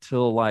level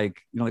till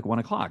like 1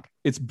 o'clock.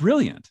 It's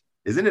brilliant.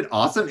 Isn't it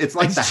awesome? It's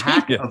like the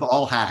hack of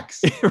all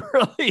hacks. It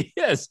really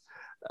is.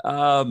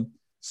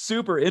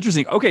 Super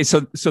interesting. Okay.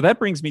 So that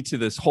brings me to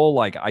this whole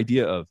like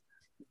idea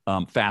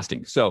of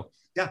fasting. So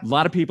a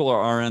lot of people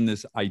are on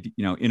this idea,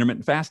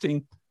 intermittent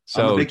fasting.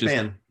 So I'm a big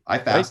fan. I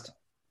fast. Right?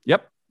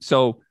 Yep.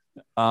 So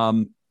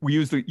we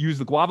use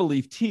the guava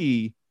leaf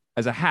tea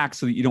as a hack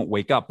so that you don't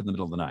wake up in the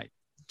middle of the night.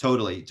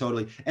 Totally.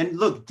 And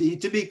look,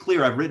 to be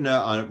clear, I've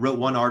wrote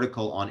one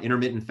article on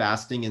intermittent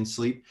fasting and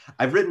sleep.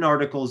 I've written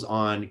articles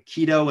on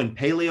keto and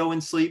paleo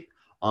and sleep,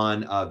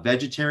 on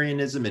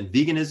vegetarianism and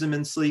veganism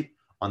and sleep,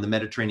 on the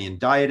Mediterranean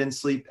diet and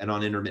sleep, and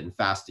on intermittent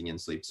fasting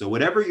and sleep. So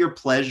whatever your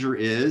pleasure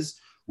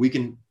is, we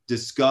can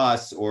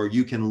discuss, or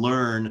you can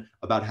learn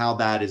about how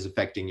that is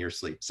affecting your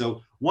sleep.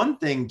 So one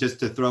thing just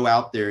to throw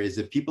out there is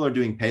if people are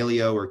doing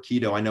paleo or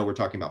keto, I know we're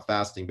talking about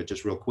fasting, but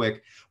just real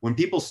quick, when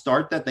people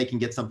start that, they can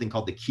get something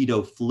called the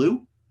keto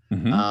flu.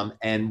 Mm-hmm.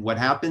 And what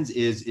happens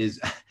is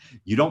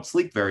you don't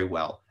sleep very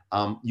well.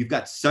 You've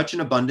got such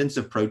an abundance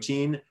of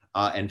protein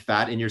and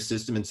fat in your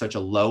system and such a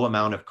low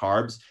amount of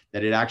carbs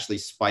that it actually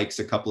spikes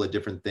a couple of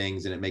different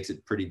things, and it makes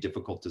it pretty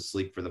difficult to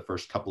sleep for the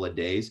first couple of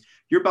days.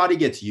 Your body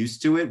gets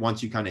used to it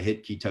once you kind of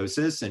hit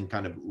ketosis and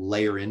kind of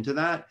layer into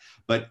that.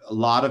 But a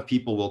lot of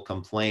people will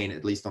complain,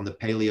 at least on the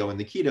paleo and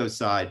the keto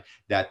side,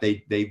 that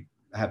they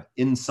have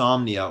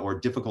insomnia or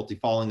difficulty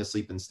falling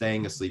asleep and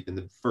staying asleep in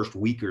the first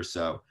week or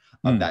so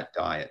of that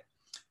diet.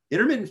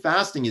 Intermittent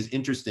fasting is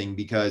interesting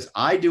because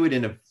I do it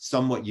in a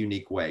somewhat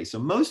unique way. So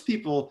most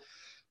people,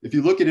 if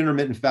you look at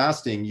intermittent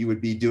fasting, you would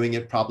be doing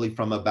it probably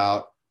from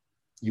about,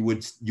 you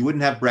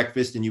wouldn't have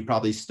breakfast, and you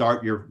probably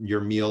start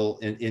your meal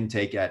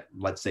intake at,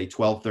 let's say,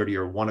 12:30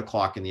 or 1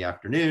 o'clock in the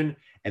afternoon.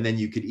 And then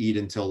you could eat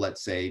until,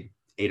 let's say,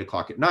 8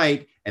 o'clock at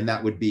night. And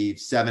that would be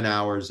 7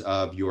 hours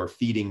of your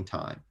feeding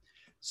time.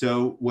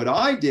 So what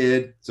I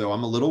did, so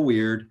I'm a little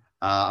weird,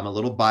 I'm a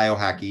little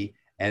biohacky.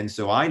 And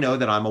so I know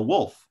that I'm a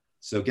wolf.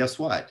 So guess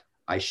what?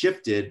 I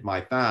shifted my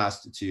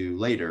fast to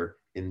later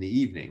in the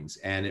evenings,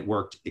 and it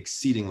worked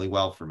exceedingly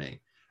well for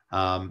me.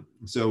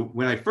 So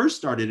when I first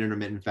started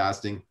intermittent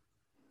fasting,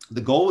 the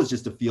goal was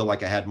just to feel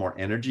like I had more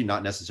energy,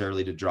 not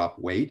necessarily to drop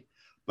weight,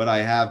 but I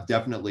have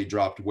definitely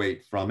dropped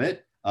weight from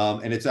it.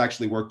 And it's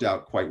actually worked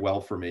out quite well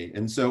for me.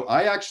 And so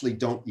I actually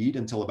don't eat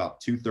until about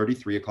 2:30,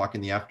 3 o'clock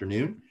in the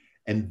afternoon.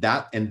 And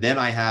then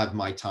I have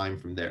my time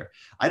from there.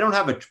 I don't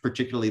have a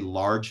particularly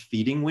large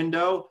feeding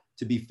window.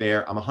 To be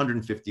fair, I'm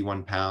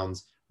 151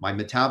 pounds. My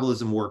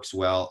metabolism works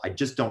well. I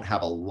just don't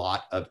have a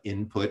lot of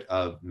input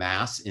of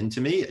mass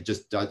into me. I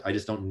just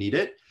don't need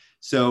it.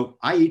 So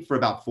I eat for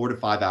about 4 to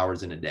 5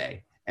 hours in a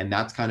day. And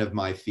that's kind of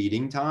my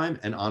feeding time.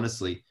 And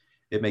honestly,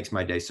 it makes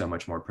my day so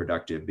much more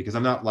productive because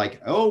I'm not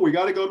like, oh, we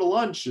got to go to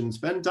lunch and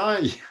spend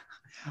time.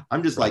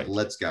 I'm just like,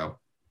 let's go.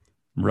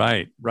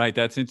 Right.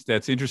 That's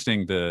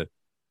interesting. The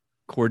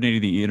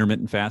coordinating the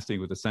intermittent fasting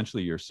with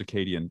essentially your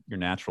circadian, your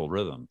natural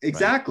rhythm.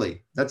 Exactly.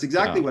 Right? That's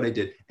exactly what I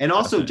did. And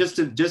also just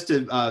to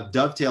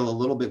dovetail a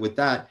little bit with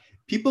that,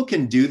 people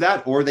can do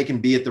that, or they can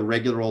be at the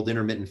regular old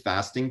intermittent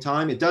fasting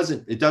time.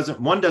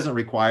 One doesn't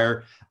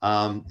require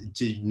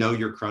to know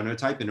your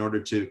chronotype in order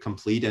to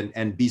complete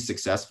and be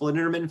successful in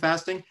intermittent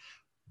fasting,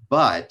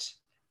 but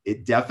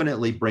it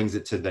definitely brings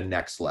it to the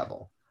next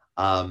level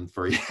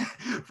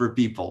for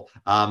people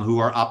who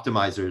are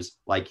optimizers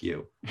like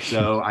you.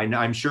 So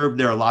I'm sure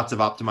there are lots of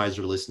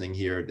optimizers listening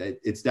here.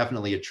 It's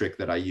definitely a trick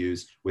that I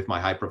use with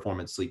my high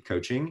performance sleep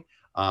coaching.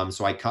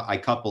 So I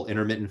couple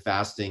intermittent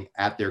fasting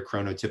at their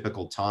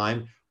chronotypical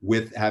time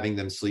with having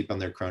them sleep on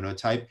their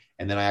chronotype.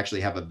 And then I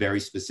actually have a very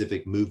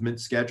specific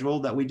movement schedule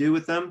that we do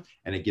with them,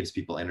 and it gives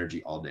people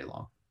energy all day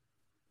long.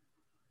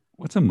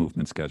 What's a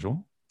movement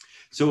schedule?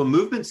 So a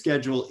movement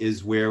schedule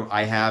is where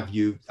I have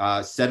you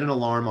set an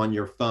alarm on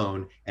your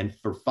phone, and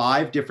for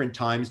 5 different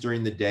times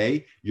during the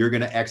day, you're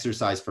going to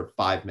exercise for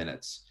 5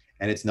 minutes.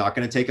 And it's not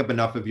going to take up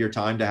enough of your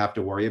time to have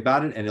to worry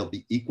about it. And it'll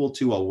be equal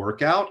to a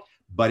workout,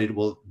 but it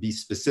will be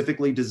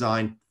specifically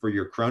designed for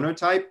your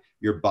chronotype,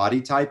 your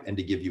body type, and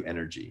to give you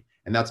energy.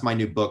 And that's my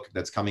new book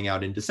that's coming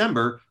out in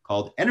December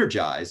called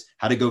Energize: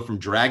 How to Go from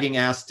Dragging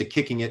Ass to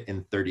Kicking It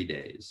in 30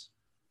 Days.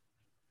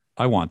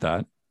 I want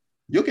that.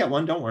 You'll get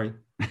one. Don't worry.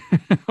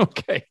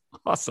 Okay.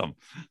 Awesome.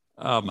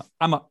 I'm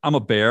a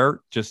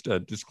bear. Just a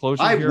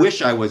disclosure. I here.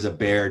 wish I was a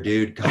bear,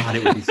 dude. God,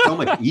 it would be so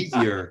much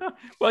easier.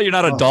 Well, you're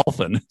not a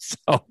dolphin,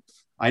 so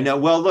I know.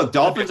 Well, look,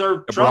 dolphins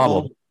are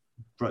trouble.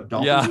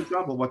 Dolphins are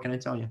trouble. What can I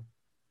tell you?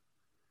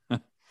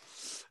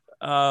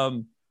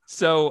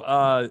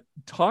 So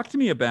talk to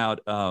me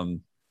about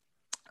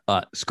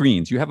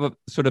screens. You have a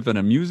sort of an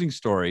amusing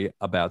story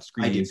about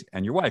screens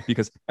and your wife,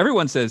 because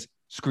everyone says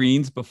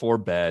screens before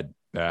bed,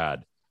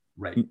 bad.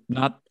 Right.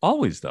 Not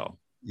always, though.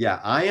 Yeah,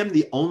 I am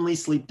the only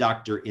sleep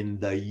doctor in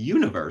the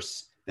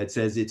universe that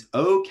says it's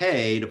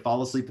okay to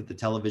fall asleep with the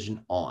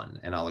television on.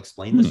 And I'll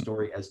explain the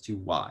story as to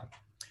why.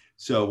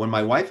 So when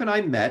my wife and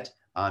I met,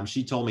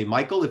 she told me,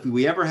 Michael, if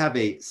we ever have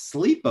a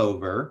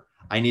sleepover,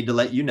 I need to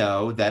let you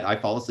know that I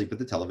fall asleep with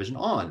the television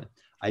on.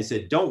 I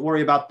said, don't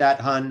worry about that,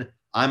 hun.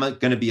 I'm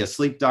going to be a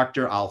sleep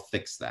doctor. I'll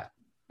fix that.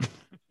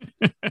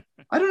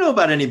 I don't know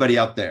about anybody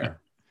out there,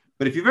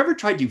 but if you've ever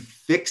tried to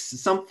fix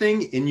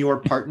something in your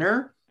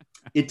partner,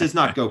 it does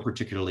not go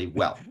particularly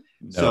well.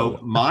 No. So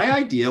my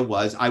idea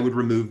was I would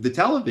remove the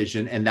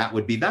television, and that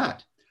would be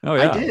that. Oh,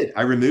 yeah. I did.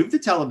 I removed the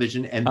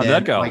television, and How'd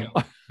then that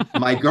go?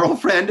 my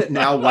girlfriend,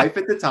 now wife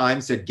at the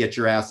time, said, get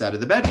your ass out of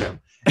the bedroom.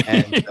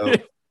 And so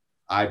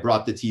I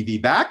brought the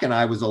TV back, and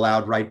I was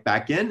allowed right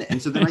back in.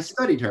 And so then I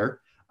studied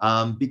her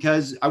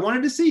because I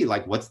wanted to see,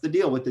 like, what's the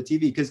deal with the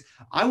TV? Because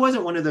I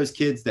wasn't one of those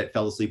kids that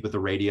fell asleep with a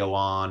radio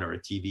on or a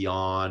TV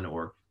on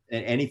or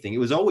anything. It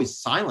was always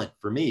silent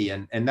for me.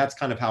 And that's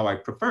kind of how I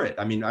prefer it.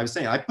 I mean, I was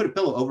saying I put a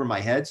pillow over my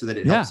head so that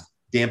it helps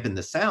dampen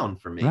the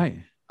sound for me. Right.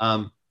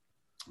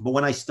 But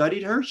when I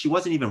studied her, she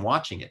wasn't even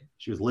watching it.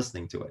 She was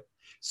listening to it.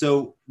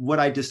 So what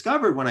I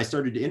discovered when I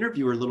started to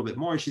interview her a little bit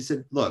more, she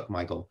said, look,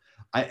 Michael,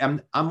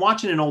 I'm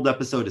watching an old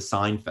episode of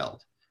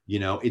Seinfeld. You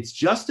know, it's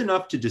just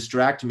enough to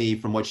distract me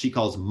from what she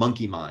calls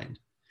monkey mind,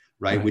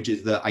 right? Which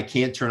is the I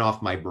can't turn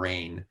off my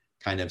brain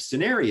kind of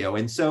scenario.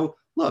 And so,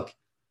 look,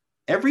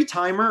 every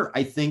timer,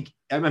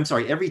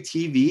 every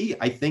TV,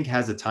 I think,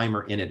 has a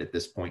timer in it at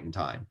this point in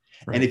time.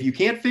 Right. And if you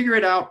can't figure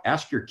it out,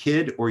 ask your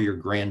kid or your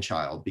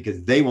grandchild,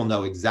 because they will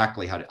know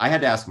exactly how to. I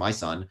had to ask my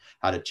son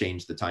how to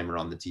change the timer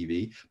on the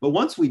TV. But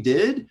once we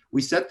did,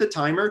 we set the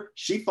timer,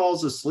 she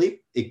falls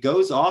asleep, it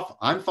goes off,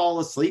 I'm fall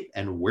asleep,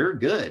 and we're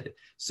good.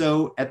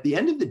 So at the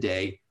end of the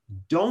day,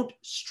 don't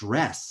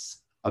stress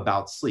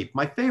about sleep.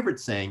 My favorite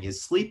saying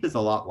is sleep is a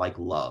lot like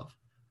love.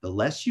 The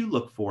less you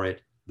look for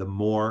it, the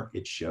more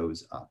it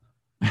shows up.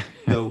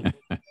 So,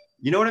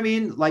 you know what I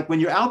mean? Like when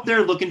you're out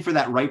there looking for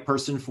that right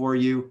person for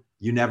you,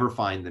 you never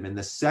find them. And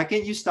the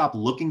second you stop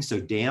looking so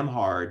damn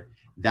hard,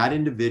 that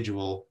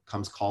individual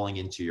comes calling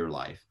into your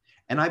life.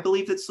 And I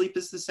believe that sleep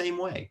is the same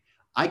way.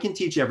 I can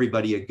teach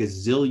everybody a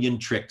gazillion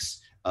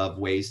tricks of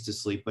ways to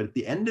sleep, but at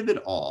the end of it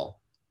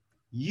all,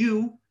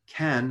 you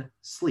can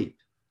sleep.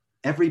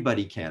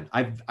 Everybody can.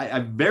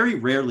 I've very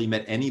rarely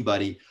met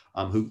anybody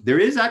who, there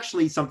is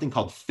actually something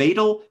called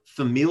fatal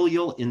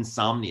familial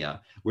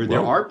insomnia, where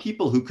there are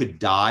people who could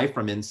die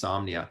from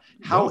insomnia.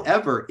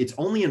 However, it's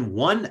only in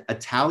one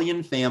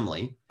Italian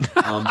family.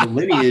 The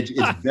lineage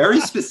is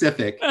very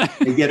specific.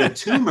 They get a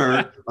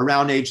tumor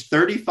around age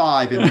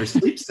 35 in their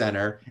sleep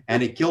center,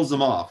 and it kills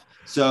them off.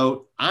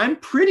 So I'm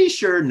pretty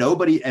sure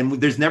nobody,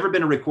 and there's never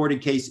been a recorded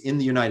case in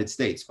the United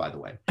States, by the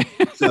way.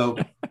 So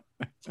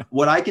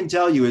what I can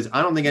tell you is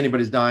I don't think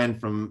anybody's dying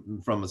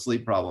from a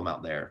sleep problem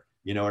out there.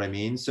 You know what I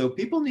mean? So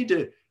people need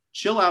to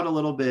chill out a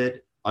little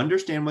bit,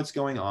 understand what's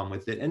going on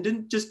with it, and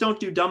then just don't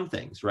do dumb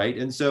things, right?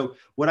 And so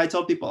what I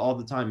tell people all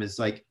the time is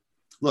like,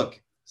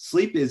 look,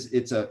 sleep is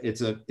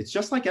it's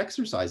just like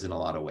exercise in a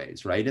lot of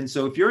ways, right? And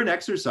so if you're an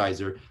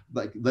exerciser,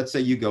 like let's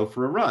say you go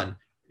for a run,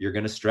 you're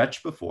going to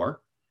stretch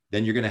before,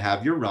 then you're going to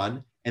have your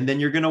run, and then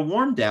you're going to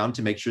warm down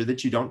to make sure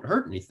that you don't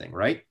hurt anything,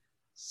 right?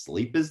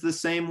 Sleep is the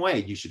same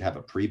way. You should have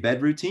a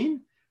pre-bed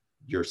routine,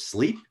 your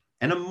sleep,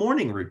 and a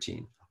morning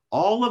routine,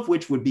 all of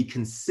which would be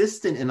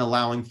consistent in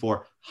allowing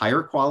for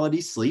higher quality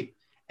sleep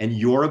and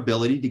your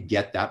ability to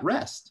get that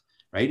rest,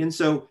 right? And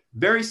so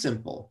very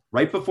simple,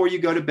 right before you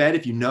go to bed,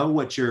 if you know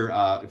what your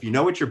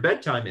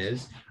bedtime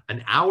is,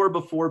 an hour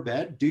before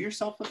bed, do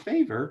yourself a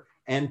favor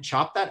and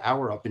chop that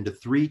hour up into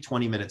 3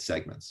 20-minute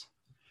segments.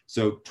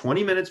 So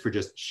 20 minutes for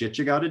just shit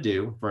you got to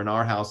do. For in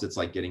our house, it's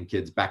like getting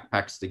kids'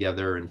 backpacks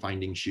together and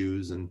finding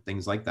shoes and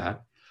things like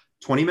that.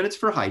 20 minutes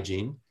for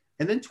hygiene,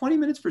 and then 20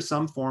 minutes for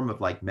some form of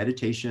like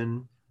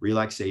meditation,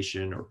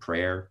 relaxation, or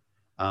prayer.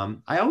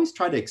 I always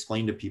try to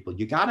explain to people,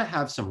 you got to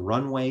have some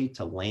runway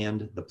to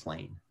land the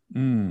plane,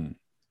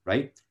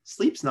 right?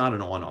 Sleep's not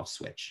an on-off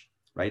switch,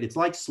 right? It's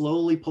like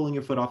slowly pulling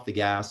your foot off the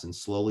gas and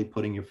slowly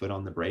putting your foot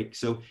on the brake.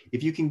 So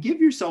if you can give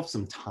yourself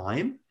some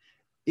time,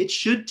 it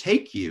should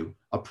take you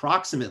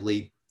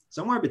approximately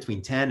somewhere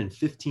between 10 and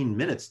 15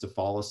 minutes to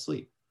fall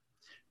asleep.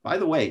 By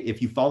the way,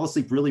 if you fall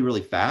asleep really,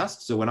 really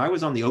fast. So when I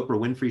was on the Oprah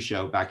Winfrey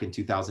show back in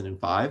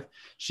 2005,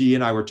 she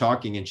and I were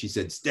talking and she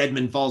said,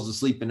 Stedman falls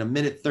asleep in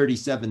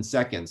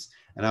 1:37.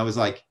 And I was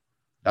like,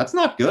 that's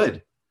not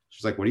good.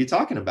 She's like, what are you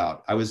talking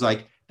about? I was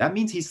like, that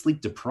means he's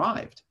sleep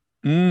deprived.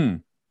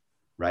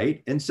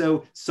 Right. And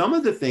so some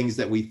of the things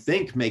that we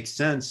think make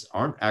sense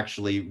aren't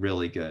actually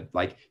really good,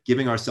 like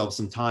giving ourselves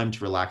some time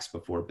to relax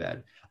before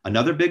bed.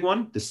 Another big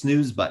one, the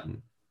snooze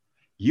button.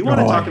 You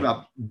want to talk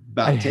about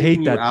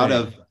taking you out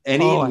of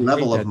any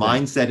level of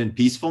mindset and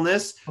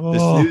peacefulness. The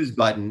snooze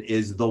button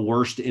is the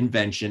worst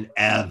invention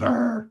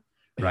ever.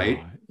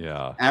 Right.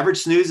 Yeah. Average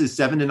snooze is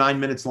 7 to 9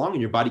 minutes long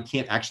and your body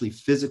can't actually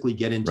physically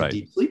get into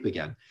deep sleep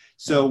again.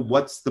 So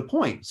what's the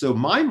point? So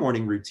my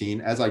morning routine,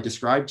 as I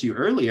described to you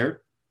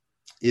earlier,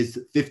 is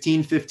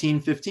 15, 15,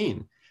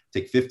 15.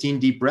 Take 15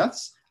 deep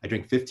breaths. I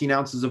drink 15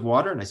 ounces of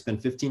water and I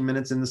spend 15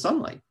 minutes in the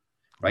sunlight,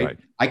 right?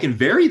 I can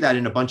vary that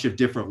in a bunch of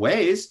different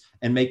ways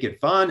and make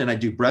it fun. And I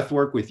do breath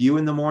work with you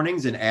in the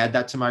mornings and add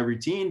that to my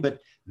routine. But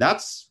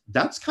that's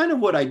kind of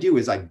what I do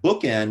is I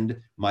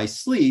bookend my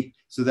sleep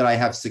so that I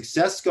have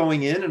success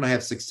going in and I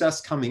have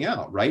success coming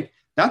out, right?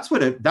 That's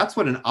what an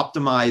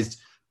optimized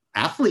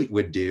athlete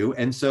would do.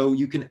 And so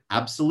you can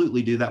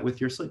absolutely do that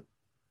with your sleep.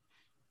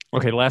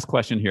 Okay, last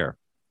question here.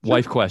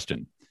 Wife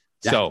question.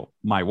 Yeah. So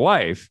my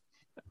wife,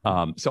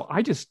 so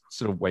I just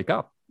sort of wake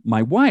up.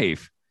 My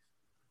wife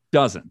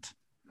doesn't.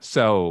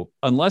 So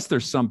unless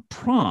there's some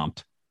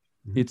prompt,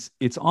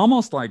 it's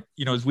almost like,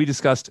 as we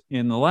discussed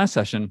in the last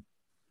session,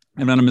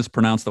 I'm going to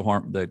mispronounce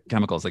the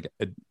chemicals like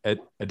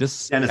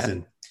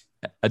adenosine.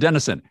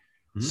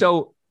 Mm-hmm.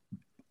 So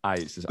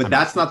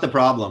that's not the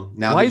problem.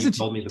 Now that you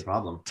told me the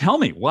problem. Tell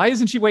me, why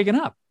isn't she waking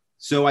up?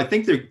 So I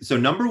think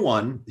number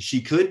one,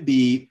 she could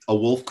be a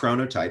wolf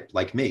chronotype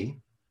like me.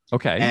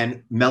 Okay.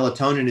 And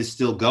melatonin is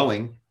still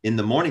going in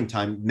the morning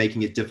time,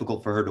 making it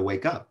difficult for her to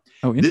wake up.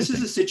 Oh, this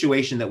is a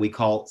situation that we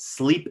call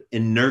sleep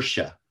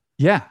inertia.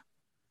 Yeah.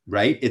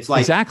 Right? It's like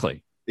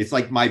exactly. It's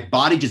like my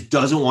body just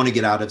doesn't want to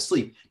get out of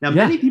sleep. Now,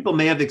 many people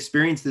may have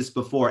experienced this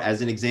before.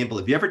 As an example,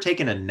 have you ever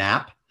taken a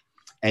nap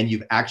and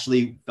you've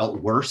actually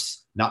felt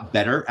worse, not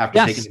better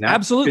after taking a nap?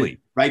 Absolutely.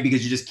 Right?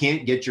 Because you just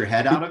can't get your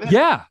head out of it.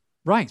 Yeah.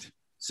 Right.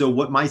 So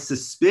what my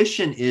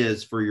suspicion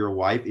is for your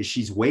wife is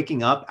she's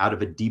waking up out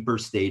of a deeper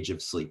stage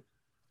of sleep.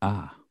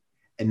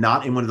 And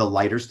not in one of the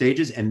lighter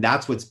stages. And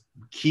that's what's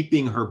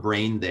keeping her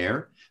brain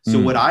there. So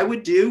what I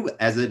would do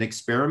as an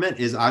experiment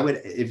is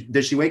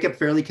does she wake up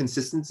fairly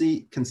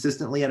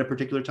consistently at a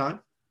particular time?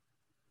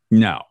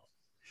 No.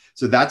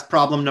 So that's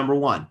problem number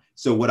one.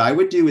 So what I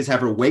would do is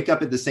have her wake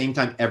up at the same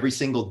time every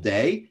single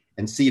day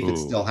and see if it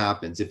still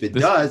happens. If it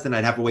does, then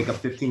I'd have her wake up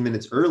 15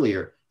 minutes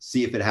earlier,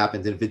 see if it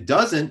happens. And if it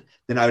doesn't,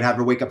 then I would have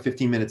her wake up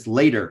 15 minutes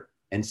later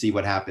and see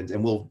what happens.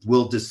 And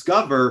we'll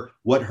discover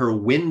what her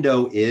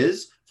window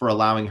is for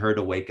allowing her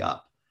to wake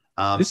up.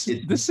 This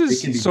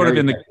is sort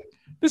of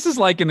this is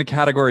like in the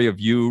category of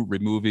you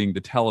removing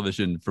the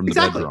television from the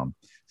bedroom.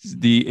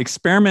 The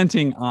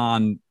experimenting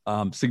on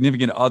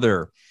significant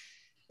other.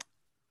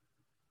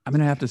 I'm going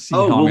to have to see.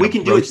 We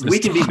can do it. We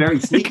can be very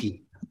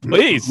sneaky.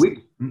 Please.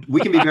 We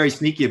can be very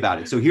sneaky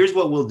about it. So here's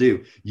what we'll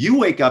do. You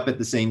wake up at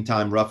the same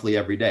time roughly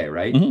every day,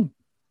 right?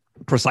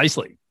 Mm-hmm.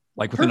 Precisely.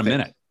 Like within a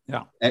minute.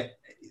 Yeah.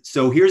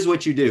 So here's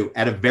what you do.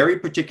 At a very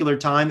particular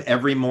time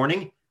every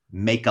morning,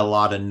 make a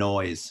lot of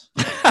noise.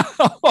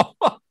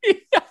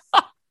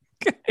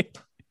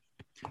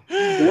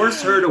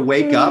 Force her to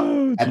wake up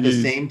at the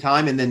same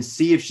time and then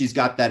see if she's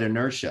got that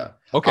inertia.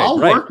 Okay, I'll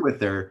work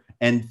with her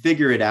and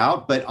figure it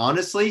out. But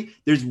honestly,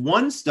 there's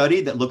one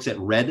study that looks at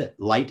red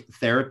light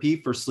therapy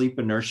for sleep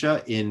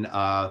inertia in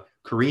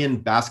Korean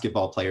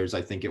basketball players,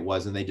 I think it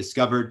was. And they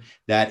discovered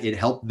that it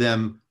helped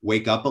them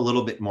wake up a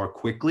little bit more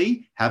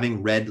quickly,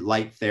 having red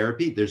light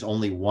therapy. There's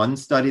only one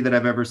study that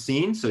I've ever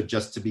seen. So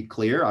just to be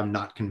clear, I'm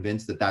not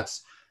convinced that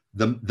that's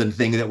the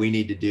thing that we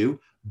need to do.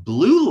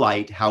 Blue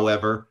light,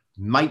 however,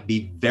 might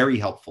be very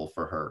helpful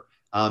for her.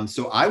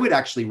 So I would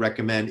actually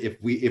recommend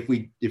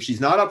if she's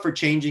not up for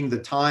changing the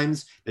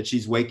times that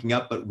she's waking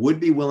up, but would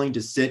be willing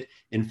to sit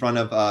in front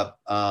of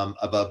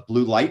a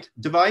blue light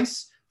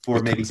device for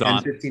maybe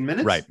 10, 15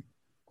 minutes. Right.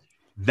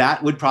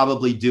 That would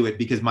probably do it,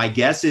 because my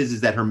guess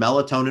is that her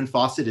melatonin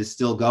faucet is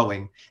still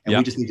going, and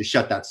we just need to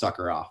shut that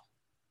sucker off.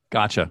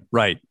 Gotcha.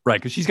 Right.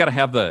 Because she's got to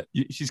have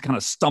she's kind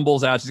of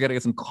stumbles out. She's got to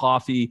get some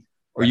coffee,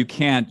 or you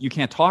can't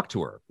talk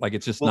to her. Like,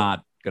 it's just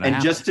not going to happen.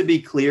 And just to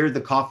be clear, the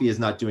coffee is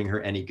not doing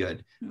her any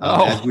good.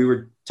 As we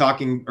were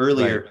talking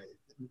earlier,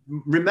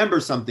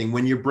 remember something.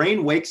 When your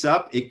brain wakes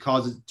up, it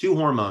causes two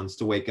hormones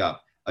to wake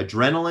up.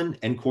 Adrenaline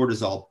and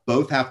cortisol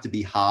both have to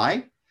be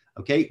high.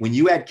 Okay. When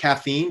you add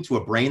caffeine to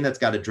a brain that's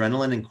got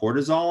adrenaline and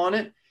cortisol on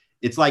it,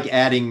 it's like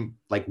adding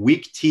like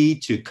weak tea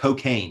to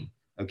cocaine.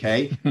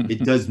 Okay. It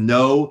does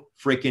no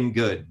freaking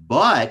good.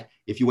 But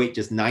if you wait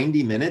just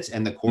 90 minutes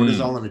and the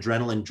cortisol and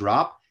adrenaline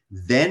drop,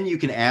 then you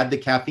can add the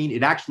caffeine.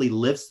 It actually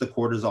lifts the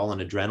cortisol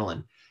and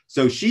adrenaline.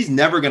 So she's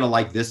never going to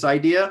like this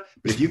idea.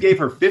 But if you gave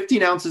her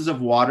 15 ounces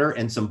of water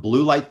and some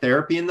blue light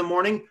therapy in the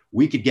morning,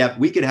 we could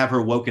have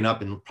her woken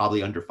up in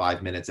probably under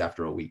 5 minutes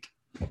after a week.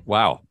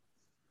 Wow.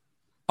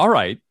 All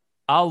right.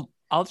 I'll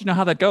let you know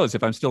how that goes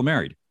if I'm still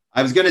married.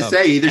 I was going to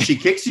say either she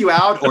kicks you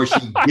out or she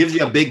gives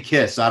you a big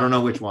kiss. I don't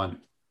know which one.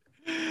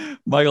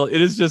 Michael,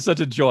 it is just such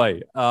a joy.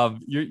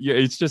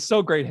 It's just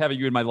so great having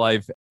you in my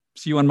life.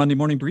 See you on Monday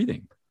Morning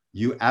Breathing.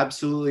 You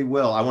absolutely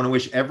will. I want to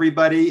wish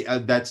everybody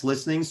that's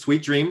listening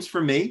sweet dreams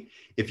from me.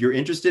 If you're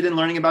interested in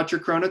learning about your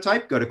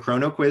chronotype, go to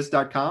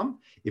chronoquiz.com.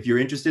 If you're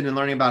interested in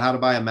learning about how to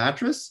buy a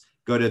mattress,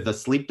 go to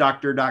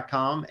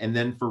thesleepdoctor.com. And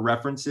then for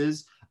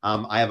references,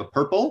 I have a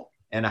Purple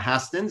and a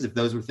Hastings, if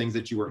those were things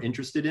that you were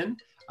interested in.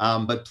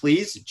 But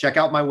please check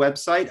out my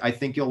website. I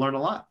think you'll learn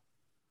a lot.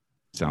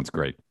 Sounds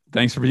great.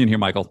 Thanks for being here,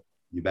 Michael.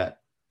 You bet.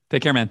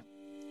 Take care, man.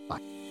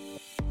 Bye.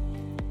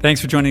 Thanks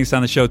for joining us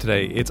on the show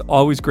today. It's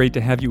always great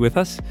to have you with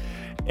us.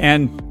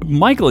 And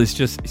Michael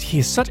he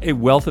is such a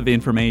wealth of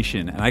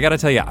information. And I got to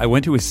tell you, I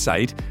went to his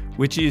site,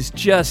 which is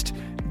just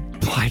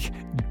like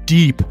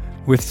deep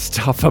with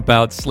stuff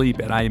about sleep.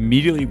 And I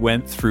immediately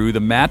went through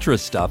the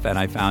mattress stuff, and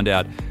I found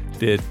out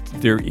that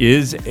there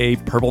is a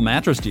Purple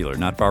mattress dealer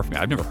not far from me.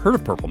 I've never heard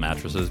of Purple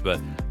mattresses,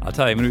 but I'll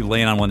tell you, I'm going to be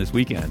laying on one this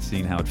weekend and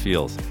seeing how it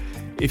feels.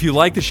 If you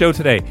like the show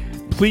today,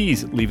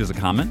 please leave us a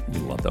comment. We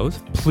love those.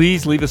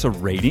 Please leave us a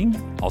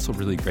rating. Also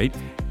really great.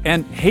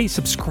 And hey,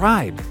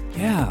 subscribe.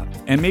 Yeah.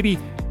 And maybe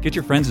get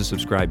your friends to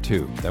subscribe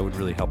too. That would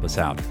really help us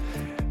out.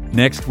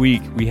 Next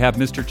week, we have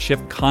Mr. Chip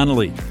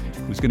Connolly,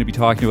 who's going to be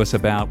talking to us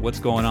about what's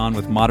going on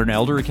with Modern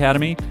Elder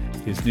Academy,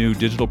 his new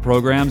digital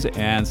programs,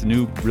 and some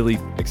new really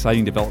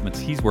exciting developments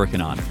he's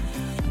working on.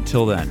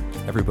 Until then,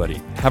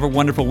 everybody, have a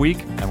wonderful week,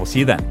 and we'll see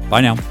you then.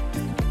 Bye now.